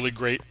had this really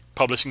great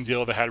publishing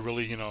deal that had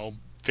really,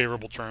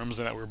 favorable terms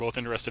and that we were both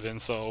interested in.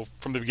 So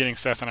from the beginning,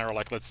 Seth and I were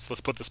like, let's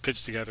put this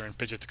pitch together and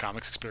pitch it to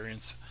Comics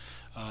Experience,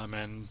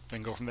 and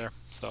then go from there.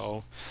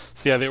 So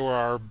yeah, they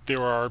were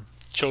our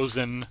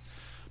chosen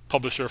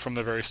publisher from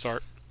the very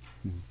start.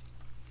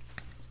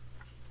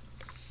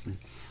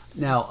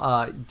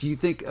 Now, do you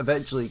think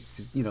eventually,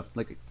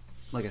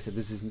 like I said,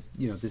 this isn't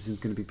going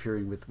to be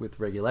appearing with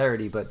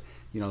regularity, but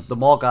the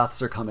mall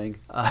goths are coming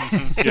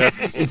in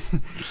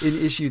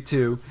issue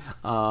 2.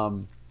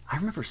 I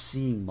remember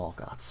seeing mall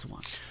goths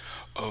once.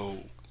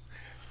 Oh,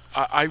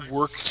 I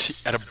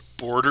worked at a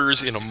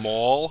Borders in a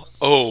mall.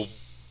 Oh,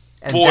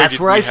 and boy, that's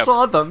where I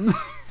saw them.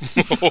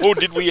 Oh,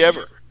 did we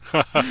ever?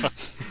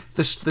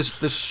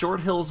 The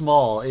Short Hills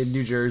Mall in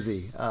New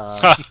Jersey.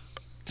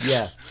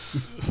 Yeah.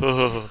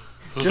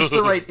 Just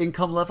the right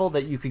income level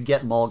that you could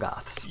get mall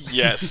goths.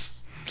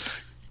 Yes.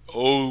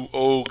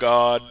 Oh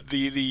God.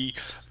 The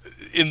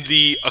in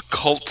the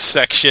occult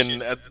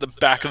section at the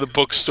back of the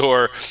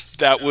bookstore,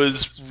 that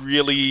was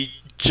really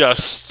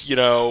just,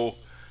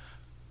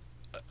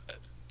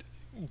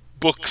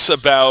 books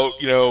about,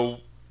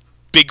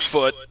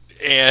 Bigfoot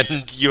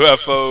and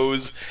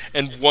UFOs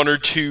and one or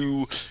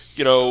two,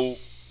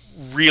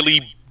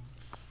 really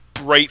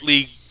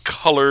brightly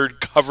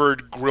covered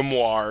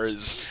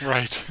grimoires.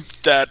 Right.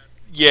 That,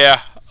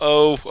 yeah.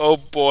 Oh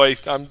boy,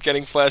 I'm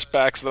getting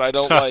flashbacks that I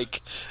don't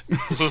like.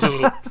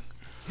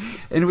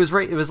 And it was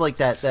right. It was like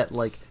that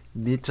like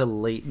mid to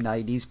late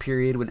 '90s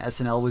period when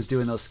SNL was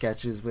doing those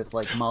sketches with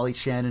like Molly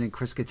Shannon and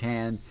Chris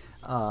Kattan.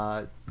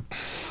 Oh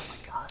my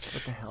God,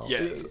 what the hell?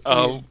 Yes.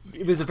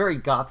 It was a very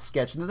goth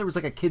sketch, and then there was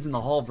like a Kids in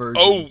the Hall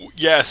version. Oh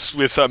yes,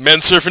 with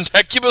Menservant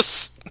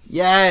Incubus.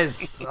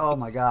 Yes. Oh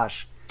my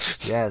gosh.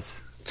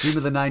 Yes. Dream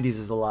of the '90s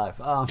is alive.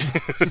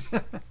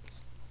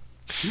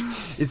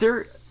 Is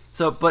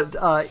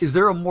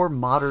there a more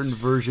modern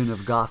version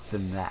of goth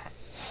than that?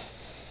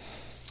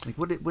 Like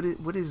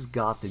what is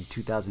goth in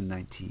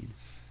 2019?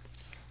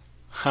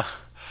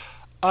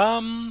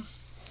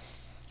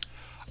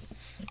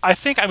 I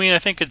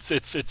think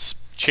it's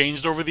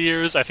changed over the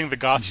years. I think the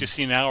goths you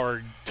see now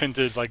tend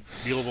to like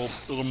be a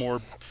little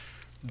more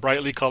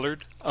brightly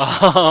colored.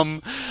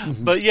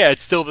 But yeah,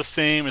 it's still the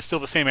same. It's still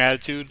the same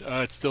attitude.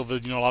 It's still a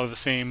lot of the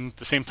same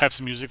types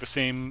of music, the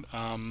same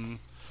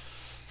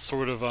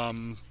sort of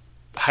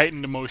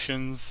heightened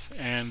emotions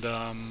and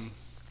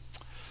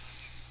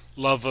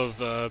love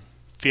of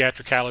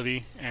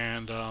theatricality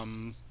and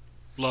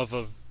love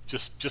of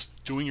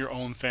just doing your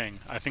own thing.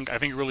 I think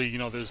really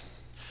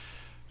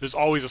there's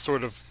always a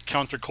sort of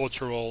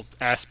countercultural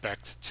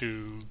aspect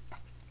to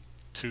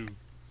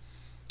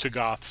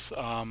goths,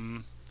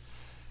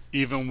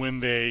 even when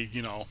they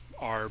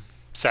are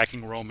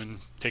sacking Rome and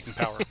taking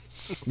power.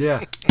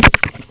 Yeah.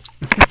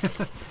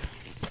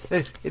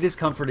 It is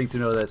comforting to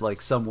know that,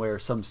 like, somewhere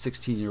some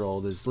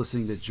 16-year-old is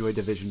listening to Joy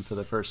Division for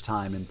the first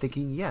time and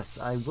thinking, yes,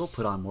 I will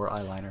put on more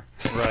eyeliner.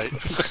 Right.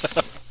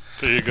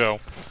 There you go.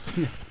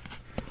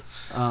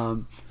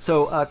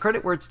 So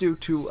credit where it's due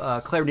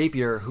to Claire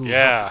Napier, who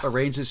helped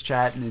arrange this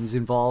chat and is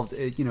involved,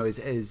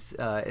 is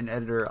an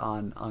editor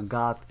on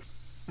Goth.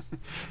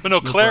 But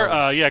no,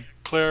 Claire,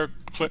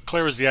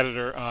 Claire is the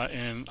editor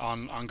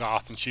on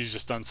Goth, and she's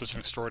just done such an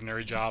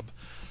extraordinary job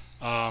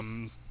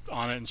on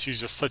it, and she's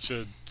just such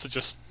a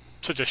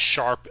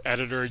sharp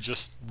editor,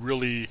 just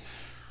really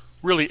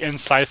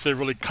incisive,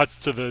 really cuts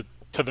to the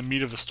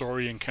meat of the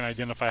story, and can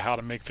identify how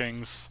to make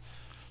things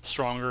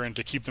stronger and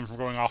to keep them from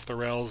going off the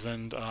rails.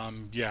 And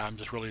I'm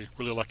just really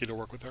lucky to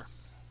work with her.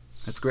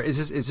 That's great.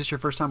 Is this your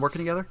first time working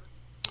together?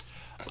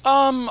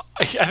 I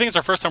think it's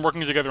our first time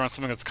working together on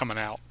something that's coming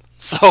out.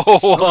 So,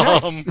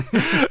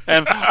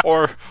 and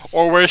or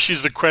where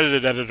she's the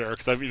credited editor,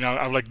 because I've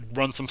like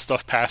run some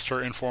stuff past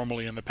her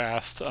informally in the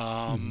past.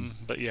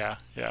 But yeah.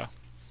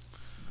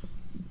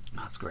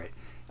 That's great.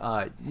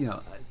 At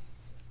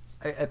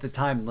the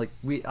time, like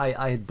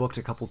I had booked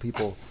a couple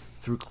people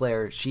through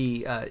Claire.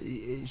 She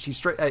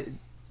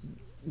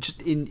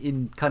just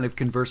in kind of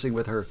conversing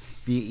with her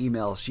via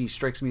email, she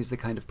strikes me as the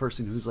kind of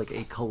person who's like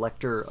a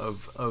collector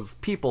of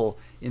people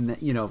in that,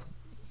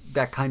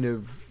 that kind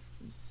of,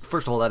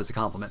 first of all, that is a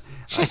compliment,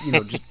 just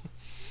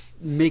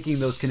making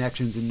those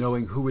connections and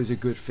knowing who is a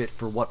good fit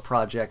for what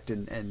project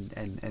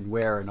and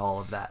where and all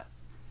of that.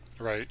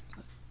 Right.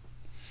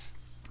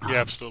 Yeah,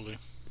 absolutely.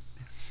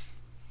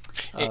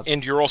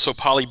 And you're also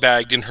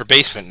polybagged in her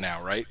basement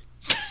now, right?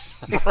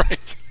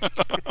 Right.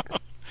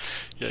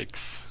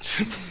 Yikes.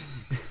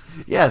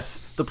 Yes,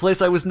 the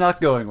place I was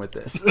not going with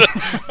this.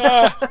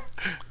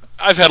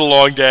 I've had a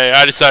long day.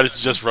 I decided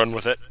to just run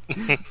with it.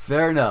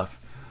 Fair enough.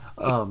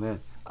 Oh man.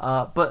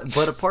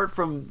 But apart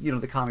from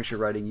the comics you're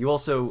writing, you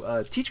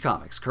also teach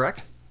comics,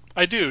 correct?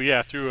 I do,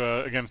 yeah.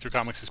 Through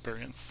Comics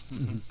Experience.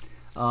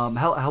 Mm-hmm.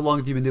 How long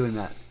have you been doing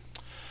that?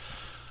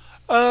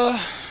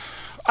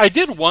 I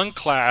did one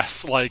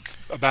class like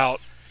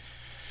about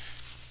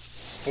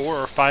 4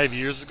 or 5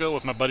 years ago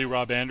with my buddy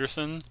Rob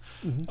Anderson.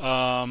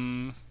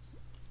 Mm-hmm.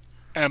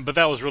 But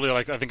that was really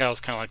like, I think I was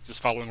kind of like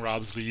just following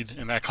Rob's lead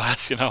in that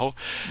class,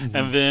 Mm-hmm.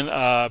 And then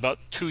about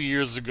 2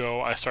 years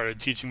ago, I started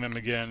teaching them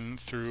again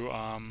through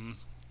on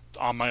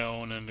my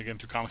own and again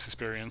through Comics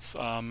Experience.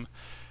 And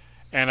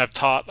I've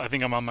taught. I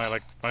think I'm on my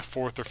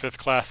 4th or 5th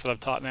class that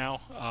I've taught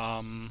now.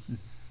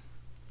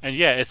 And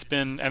yeah, it's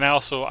been. And I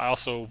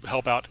also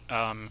help out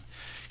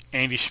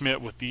Andy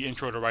Schmidt with the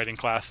Intro to Writing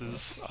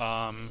classes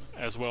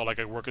as well. Like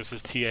I work as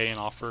his TA and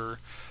offer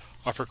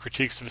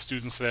critiques to the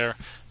students there.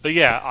 But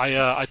yeah,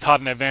 I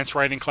taught an advanced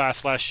writing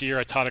class last year.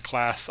 I taught a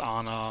class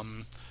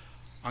on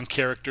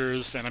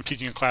characters, and I'm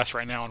teaching a class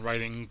right now on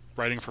writing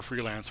for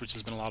freelance, which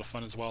has been a lot of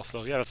fun as well.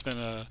 So yeah, that's been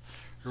a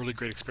really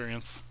great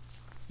experience.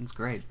 That's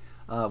great.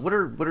 What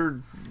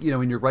are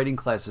in your writing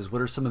classes?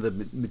 What are some of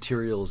the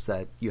materials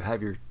that you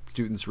have your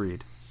students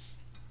read?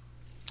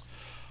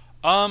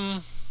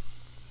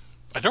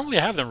 I don't really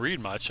have them read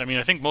much. I mean,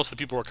 I think most of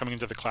the people who are coming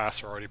into the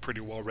class are already pretty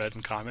well read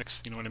in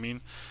comics. You know what I mean?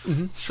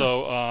 Mm-hmm.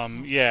 So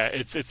yeah,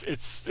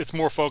 it's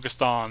more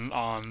focused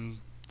on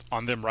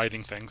them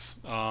writing things.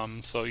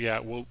 So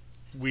yeah,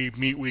 we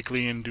meet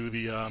weekly and do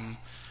the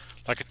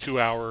like a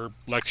 2-hour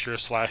lecture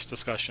 /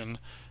 discussion,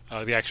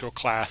 the actual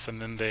class,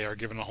 and then they are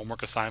given a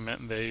homework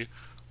assignment and they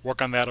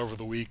work on that over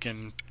the week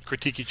and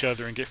critique each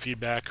other and get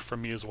feedback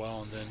from me as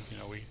well, and then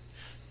we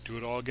do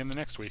it all again the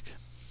next week.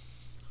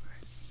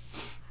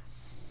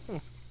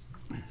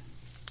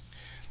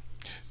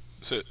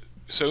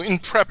 So in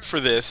prep for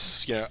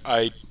this,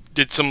 I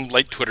did some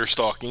light Twitter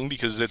stalking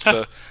because it's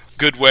a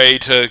good way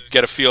to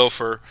get a feel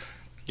for,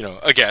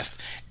 a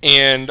guest.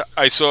 And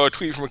I saw a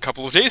tweet from a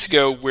couple of days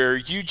ago where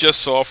you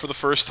just saw for the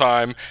first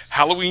time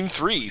Halloween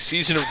 3,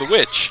 Season of the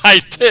Witch. I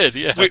did,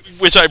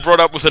 yes. Which I brought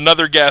up with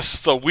another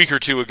guest a week or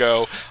two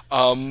ago.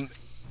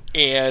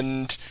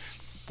 And,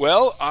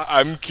 well,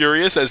 I'm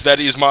curious, as that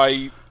is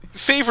my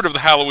favorite of the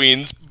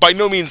Halloweens, by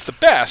no means the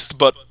best,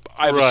 but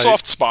I have a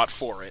soft spot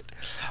for it.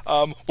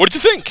 What did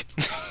you think?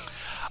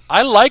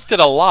 I liked it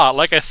a lot.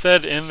 Like I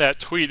said in that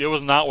tweet, it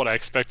was not what I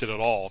expected at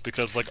all.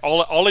 Because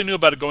all I knew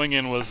about it going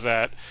in was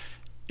that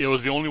it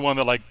was the only one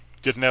that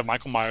didn't have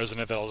Michael Myers in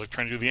it, that I was like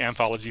trying to do the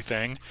anthology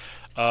thing.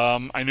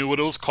 I knew what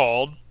it was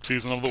called,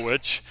 Season of the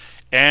Witch,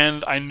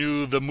 and I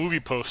knew the movie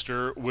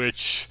poster,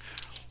 which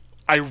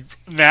I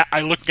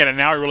looking at it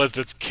now, I realize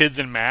that it's kids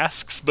in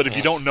masks. But if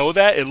you don't know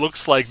that, it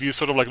looks like these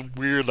sort of like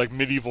weird, like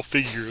medieval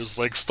figures,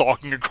 like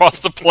stalking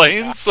across the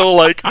plains. So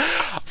like,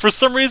 for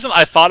some reason,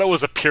 I thought it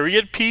was a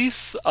period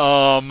piece.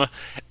 And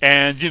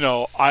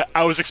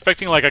I was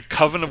expecting like a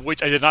coven of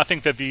witch. I did not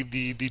think that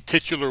the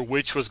titular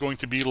witch was going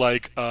to be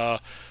like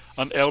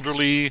an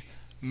elderly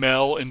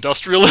male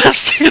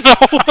industrialist.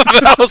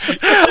 That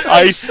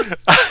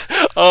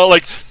was,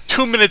 like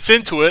 2 minutes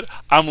into it,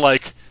 I'm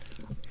like,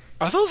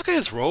 are those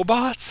guys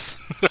robots?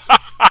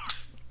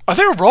 Are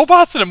there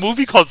robots in a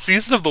movie called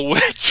Season of the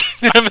Witch?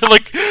 And then,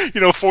 like,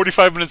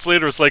 45 minutes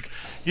later, it's like,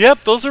 yep,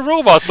 those are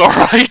robots, all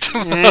right.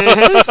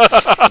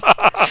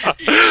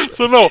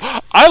 So no,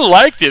 I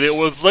liked it. It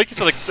was like you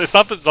said, like it's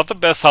not the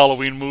best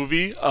Halloween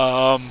movie.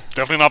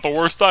 Definitely not the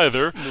worst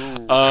either.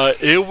 No.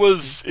 It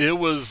was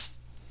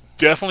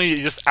definitely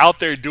just out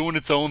there doing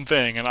its own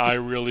thing, and I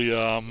really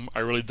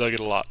dug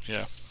it a lot.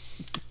 Yeah.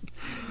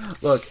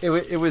 Look,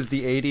 it was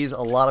the 80s.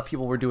 A lot of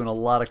people were doing a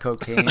lot of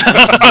cocaine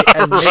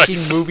and Right.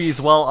 making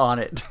movies while on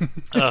it.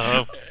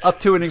 Up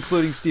to and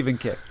including Stephen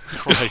King.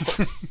 Right.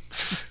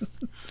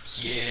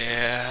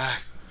 Yeah.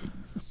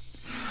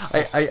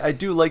 I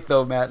do like,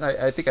 though, Matt, and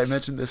I think I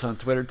mentioned this on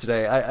Twitter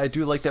today, I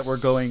do like that we're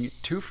going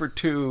 2 for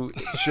 2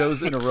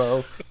 shows in a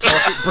row,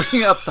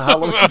 bringing up the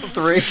Halloween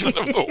 3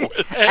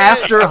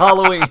 after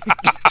Halloween.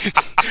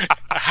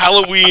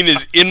 Halloween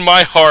is in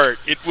my heart.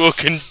 It will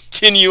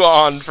continue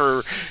on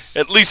for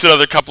at least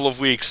another couple of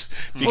weeks.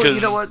 Because Well,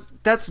 you know what?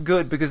 That's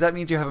good, because that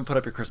means you haven't put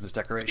up your Christmas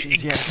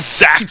decorations yet.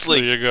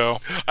 Exactly. There you go.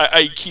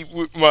 I keep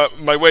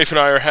my wife and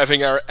I are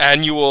having our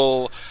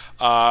annual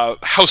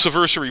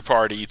house-anniversary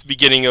party. At the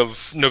beginning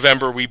of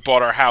November, we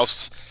bought our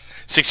house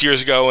 6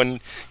 years ago,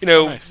 and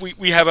Nice.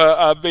 we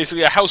have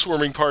basically a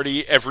housewarming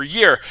party every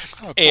year.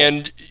 Oh, cool.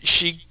 And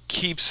she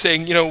keeps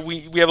saying,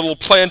 we have a little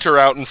planter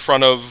out in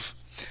front of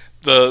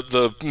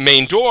the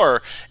main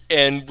door,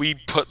 and we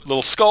put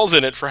little skulls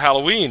in it for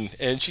Halloween.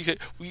 And she said,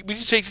 we need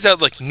to take these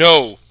out. Like,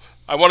 no,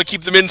 I want to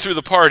keep them in through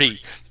the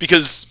party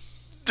because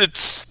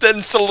it's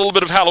a little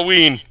bit of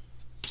Halloween,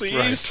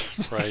 please.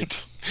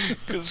 Right.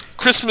 Because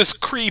Christmas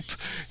creep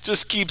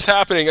just keeps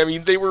happening. I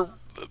mean,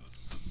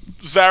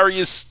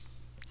 various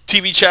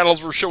TV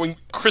channels were showing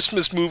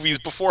Christmas movies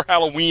before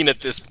Halloween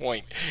at this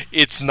point.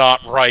 It's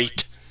not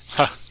right.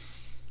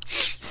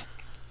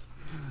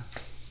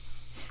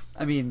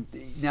 I mean,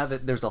 now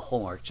that there's a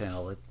Hallmark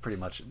channel, it's pretty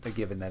much a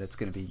given that it's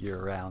going to be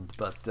year-round.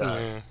 But,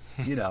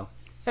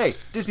 hey,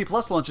 Disney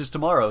Plus launches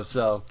tomorrow,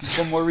 so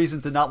one more reason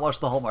to not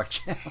watch the Hallmark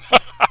channel.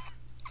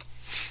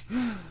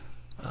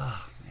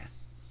 Oh, man.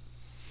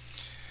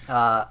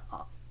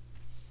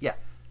 Yeah.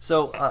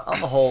 So,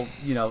 on the whole,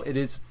 it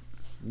is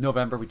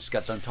November. We just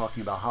got done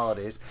talking about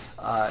holidays.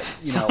 How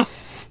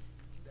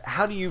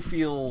do you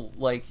feel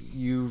like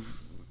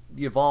you've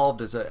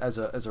evolved as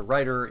a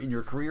writer in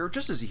your career, or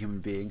just as a human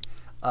being,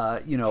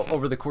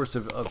 over the course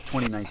of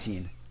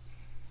 2019?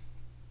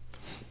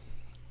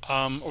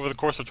 Over the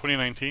course of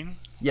 2019?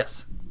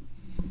 Yes.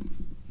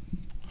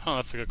 Oh,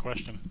 that's a good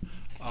question.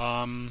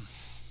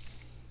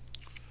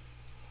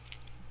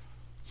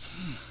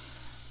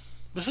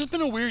 This has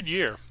been a weird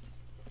year.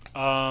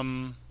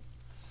 This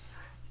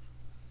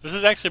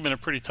has actually been a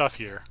pretty tough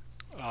year.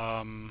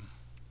 I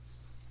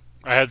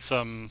had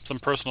some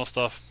personal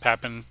stuff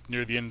happen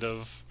near the end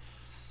of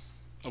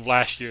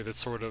last year that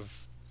sort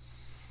of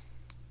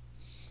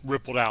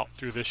rippled out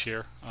through this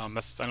year. I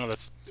know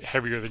that's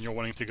heavier than you're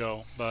wanting to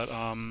go, but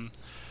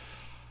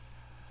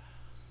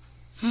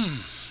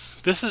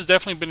this has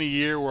definitely been a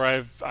year where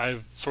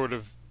I've sort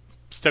of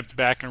stepped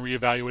back and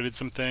reevaluated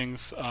some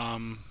things.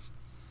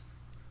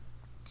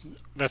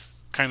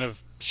 That's kind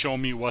of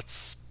shown me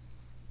what's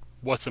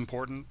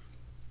important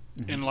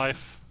in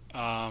life,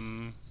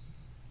 and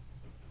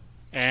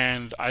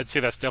I'd say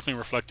that's definitely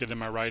reflected in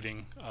my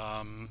writing.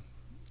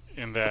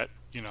 In that,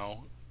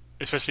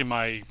 especially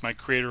my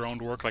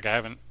creator-owned work, like I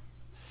haven't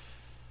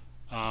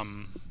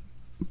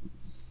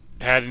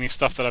had any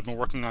stuff that I've been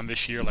working on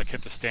this year like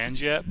hit the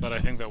stands yet, but I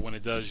think that when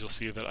it does, you'll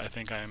see that I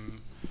think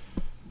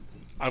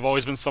I've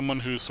always been someone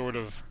who sort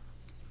of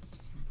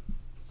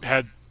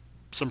had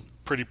some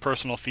pretty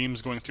personal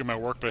themes going through my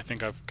work, but I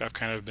think I've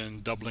kind of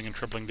been doubling and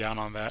tripling down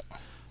on that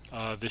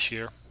this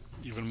year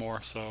even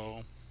more,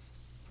 so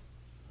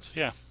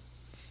yeah.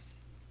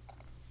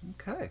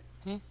 Okay.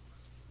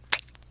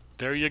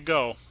 There you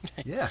go.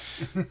 Yeah.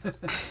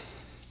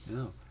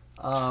 No.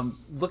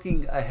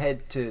 Looking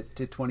ahead to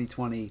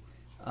 2020,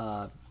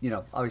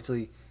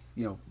 obviously,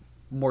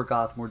 more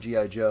goth, more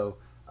G.I. Joe.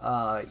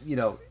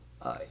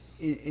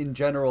 In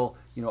general,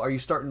 are you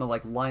starting to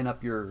like line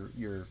up your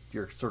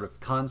sort of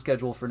con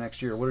schedule for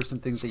next year? What are some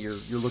things that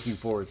you're looking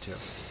forward to?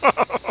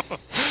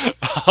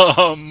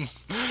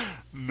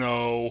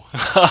 No. What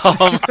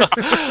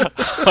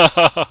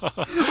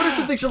are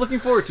some things you're looking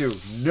forward to?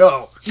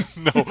 No.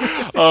 No.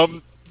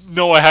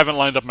 No, I haven't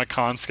lined up my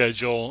con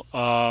schedule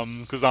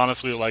because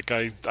honestly, like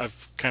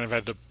I've kind of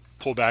had to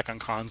pull back on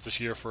cons this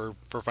year for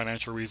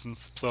financial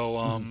reasons.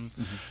 So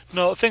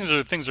no, things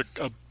are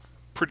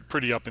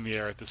pretty up in the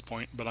air at this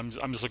point. But I'm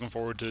just looking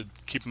forward to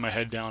keeping my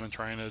head down and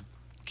trying to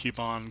keep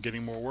on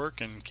getting more work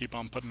and keep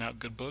on putting out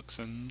good books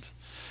and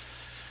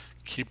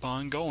keep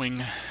on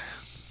going.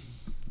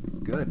 That's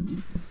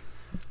good.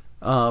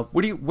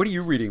 What are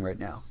you reading right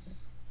now?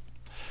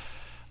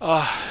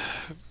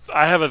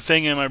 I have a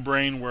thing in my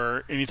brain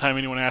where anytime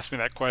anyone asks me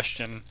that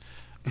question,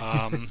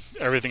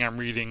 everything I'm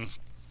reading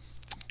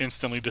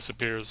instantly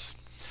disappears.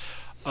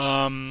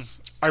 I've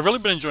really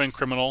been enjoying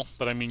Criminal,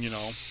 but I mean,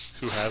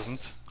 who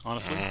hasn't,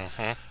 honestly?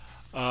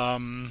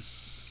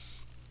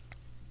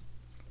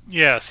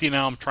 Yeah, see,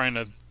 now I'm trying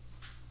to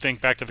think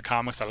back to the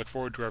comics I look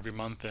forward to every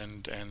month,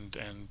 and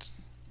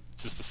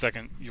just the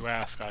second you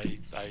ask, I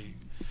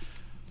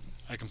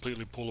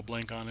completely pull a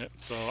blank on it.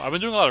 So I've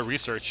been doing a lot of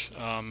research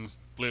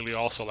lately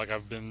also. Like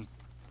I've been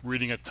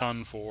reading a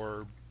ton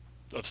of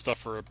stuff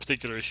for a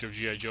particular issue of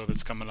G.I. Joe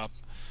that's coming up.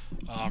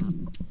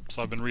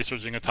 So I've been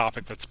researching a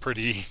topic that's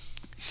pretty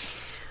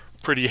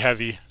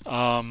heavy.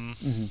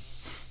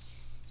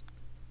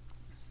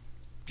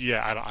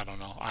 Yeah, I don't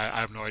know. I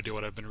have no idea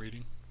what I've been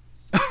reading.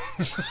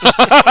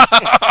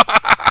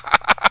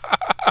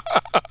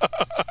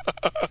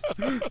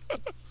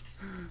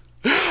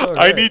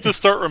 I need to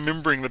start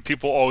remembering that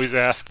people always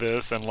ask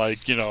this and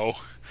write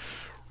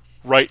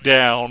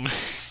down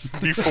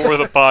before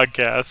the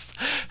podcast,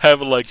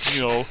 have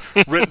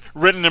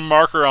written in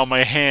marker on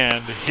my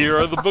hand, here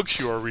are the books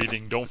you are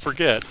reading, don't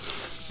forget.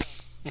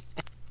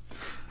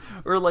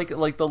 Or like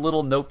the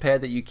little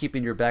notepad that you keep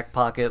in your back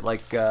pocket,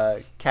 like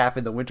Cap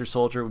in the Winter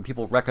Soldier, when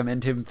people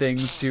recommend him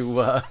things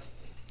to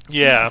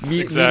exactly.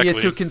 media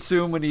to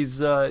consume when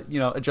he's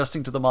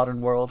adjusting to the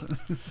modern world.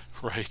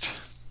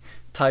 Right.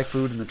 Thai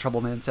food and the Trouble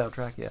Man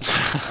soundtrack, yeah.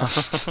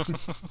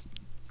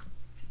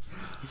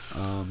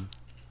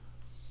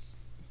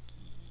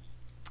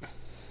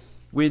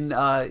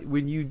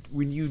 When you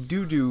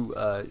do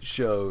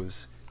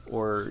shows,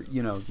 or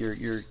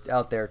you're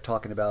out there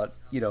talking about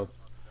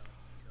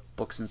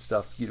books and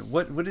stuff,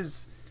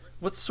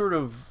 what's sort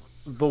of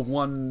the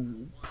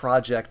one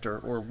project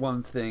or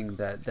one thing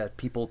that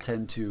people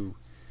tend to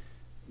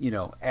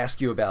ask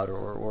you about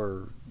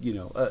or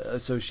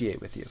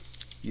associate with you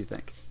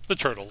think? The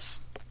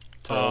Turtles.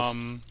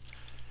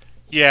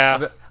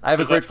 Yeah, I have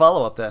a great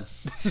follow-up then.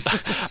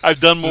 I've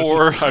done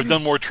more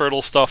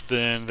turtle stuff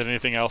than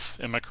anything else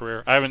in my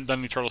career. I haven't done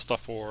any turtle stuff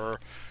for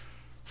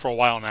a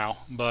while now,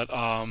 but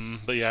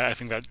yeah, I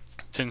think that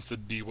tends to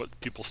be what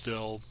people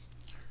still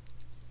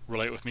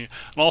relate with me.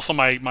 And also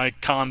my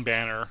con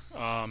banner,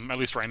 at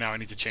least right now, I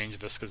need to change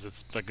this because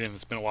it's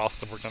been a while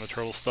since I've worked on the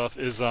turtle stuff.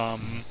 Is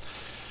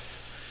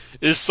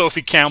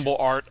Sophie Campbell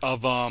art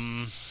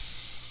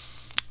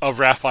of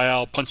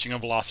Raphael punching a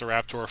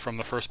velociraptor from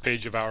the first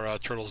page of our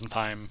Turtles in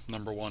Time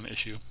 #1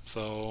 issue.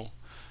 So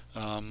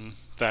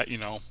that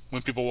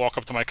when people walk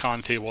up to my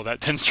con table,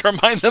 that tends to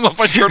remind them of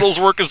my Turtles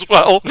work as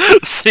well.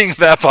 Seeing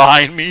that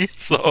behind me,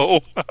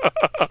 so.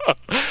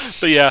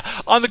 But yeah,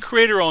 on the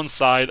creator-owned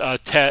side,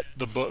 Tet,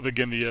 the book,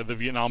 again the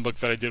Vietnam book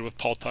that I did with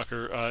Paul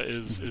Tucker,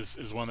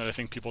 is one that I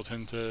think people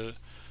tend to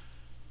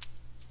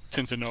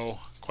know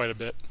quite a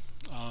bit.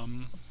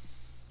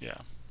 Yeah,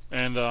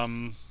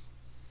 and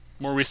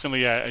more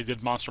recently, I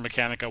did Monster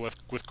Mechanica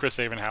with Chris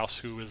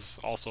Avenhouse, who is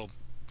also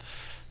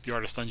the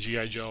artist on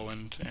G.I. Joe,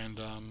 and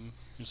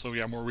so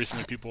yeah, more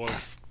recently people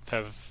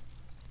have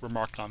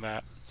remarked on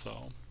that.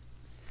 So,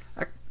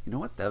 you know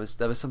what? That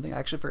was something I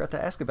actually forgot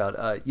to ask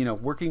about.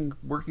 Working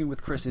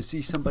with Chris, is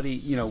he somebody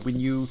when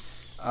you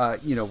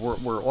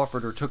were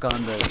offered or took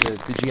on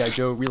the G.I.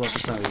 Joe relaunch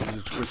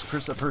assignment? Was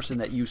Chris a person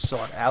that you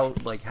sought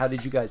out? Like, how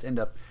did you guys end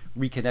up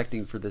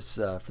reconnecting for this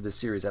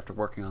series after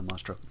working on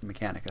Monster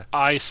Mechanica?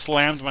 I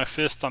slammed my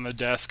fist on the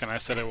desk and I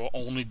said I will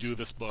only do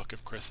this book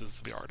if Chris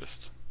is the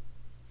artist.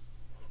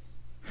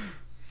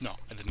 No,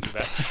 I didn't do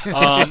that.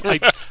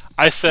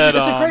 I said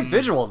it's a great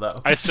visual,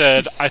 though. I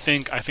said I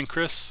think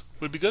Chris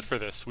would be good for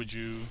this. Would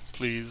you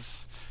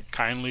please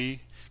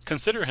kindly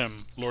consider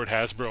him, Lord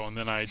Hasbro? And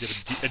then I did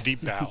a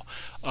deep bow.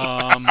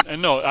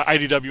 And no,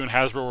 IDW and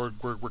Hasbro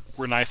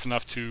were nice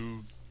enough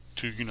to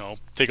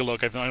take a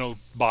look. I know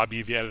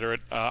Bobby, the editor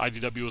at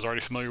IDW, was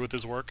already familiar with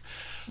his work,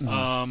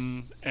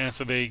 and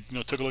so they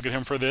took a look at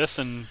him for this,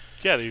 and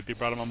yeah, they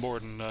brought him on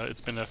board, and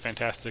it's been a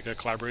fantastic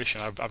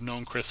collaboration. I've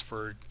known Chris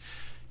for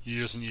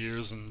years and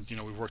years, and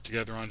we've worked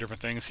together on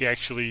different things.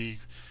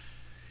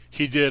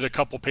 He did a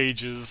couple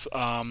pages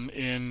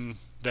in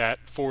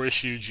that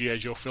 4-issue G.I.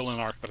 Joe fill-in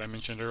arc that I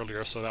mentioned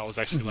earlier, so that was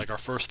actually like our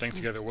first thing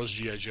together was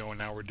G.I. Joe, and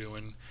now we're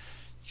doing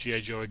G.I.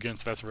 Joe again,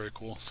 so that's very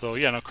cool. So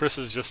yeah, no, Chris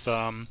is just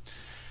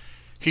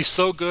he's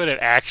so good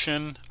at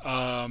action.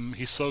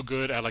 He's so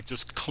good at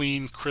just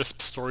clean,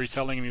 crisp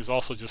storytelling, and he's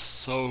also just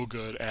so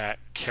good at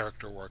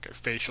character work, at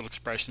facial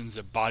expressions,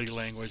 at body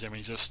language. I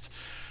mean, just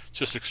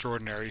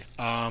extraordinary.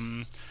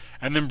 And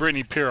then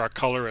Brittany Peer, our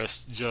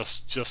colorist,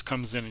 just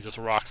comes in and just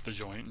rocks the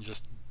joint and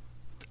just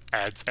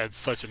adds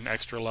such an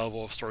extra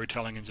level of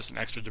storytelling and just an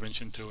extra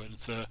dimension to it.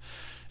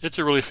 It's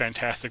a really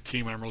fantastic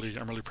team, and I'm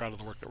really proud of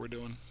the work that we're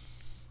doing.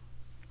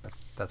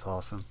 That's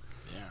awesome.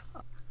 Yeah.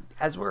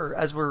 As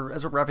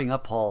we're wrapping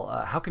up, Paul,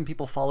 how can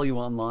people follow you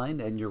online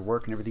and your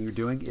work and everything you're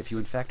doing if you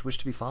in fact wish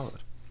to be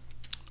followed?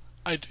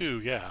 I do,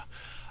 yeah.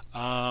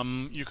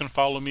 You can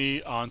follow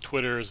me on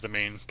Twitter is the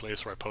main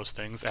place where I post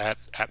things at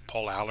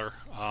Paul Allor.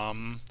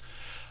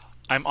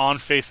 I'm on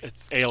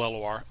it's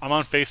ALLOR. I'm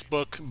on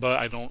Facebook, but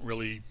I don't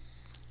really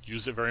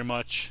use it very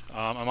much.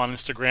 I'm on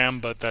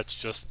Instagram, but that's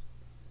just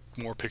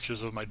more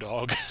pictures of my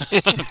dog.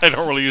 I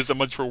don't really use it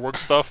much for work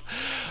stuff.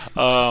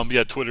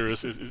 Yeah, Twitter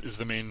is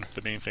the main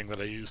thing that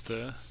I use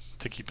to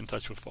keep in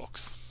touch with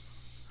folks.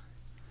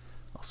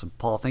 Awesome.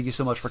 Paul, thank you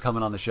so much for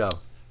coming on the show.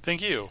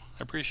 Thank you.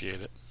 I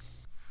appreciate it.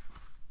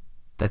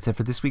 That's it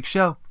for this week's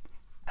show.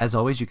 As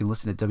always, you can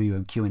listen to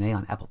WMQ&A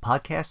on Apple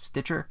Podcasts,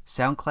 Stitcher,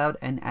 SoundCloud,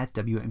 and at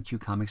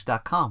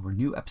WMQcomics.com, where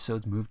new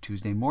episodes move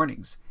Tuesday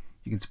mornings.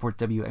 You can support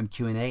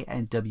WMQ&A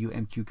and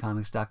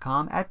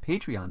WMQcomics.com at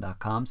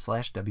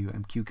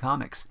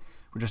patreon.com/WMQcomics,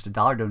 where just a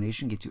 $1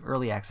 donation gets you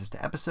early access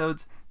to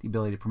episodes, the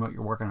ability to promote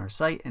your work on our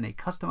site, and a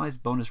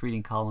customized bonus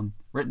reading column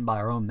written by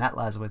our own Matt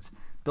Lazowitz,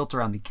 built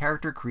around the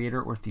character,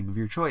 creator, or theme of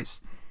your choice.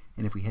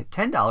 And if we hit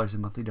 $10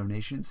 in monthly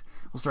donations,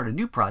 we'll start a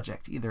new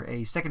project, either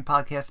a second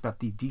podcast about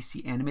the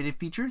DC animated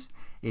features,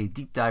 a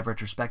deep dive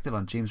retrospective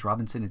on James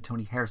Robinson and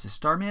Tony Harris's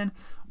Starman,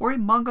 or a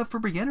manga for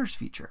beginners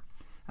feature.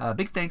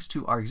 Big thanks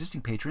to our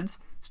existing patrons,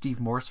 Steve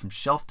Morris from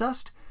Shelf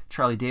Dust,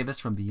 Charlie Davis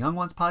from the Young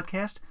Ones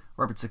podcast,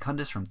 Robert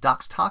Secundus from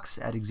Docs Talks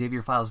at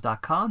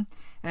XavierFiles.com,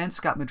 and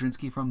Scott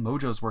Madrinsky from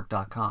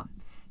MojosWork.com.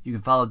 You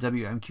can follow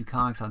WMQ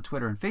Comics on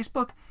Twitter and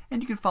Facebook,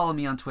 and you can follow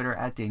me on Twitter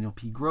at Daniel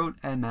P. Grote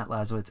and Matt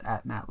Lazowitz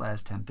at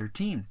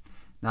MattLaz1013.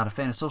 Not a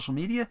fan of social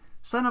media?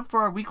 Sign up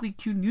for our weekly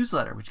Q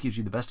newsletter, which gives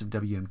you the best of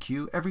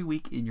WMQ every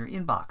week in your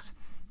inbox.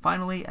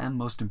 Finally, and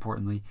most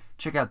importantly,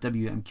 check out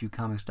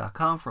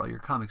WMQcomics.com for all your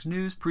comics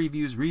news,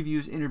 previews,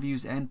 reviews,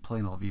 interviews, and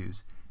plain old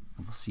views.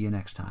 And we'll see you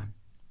next time.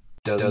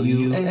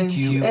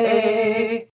 WMQA.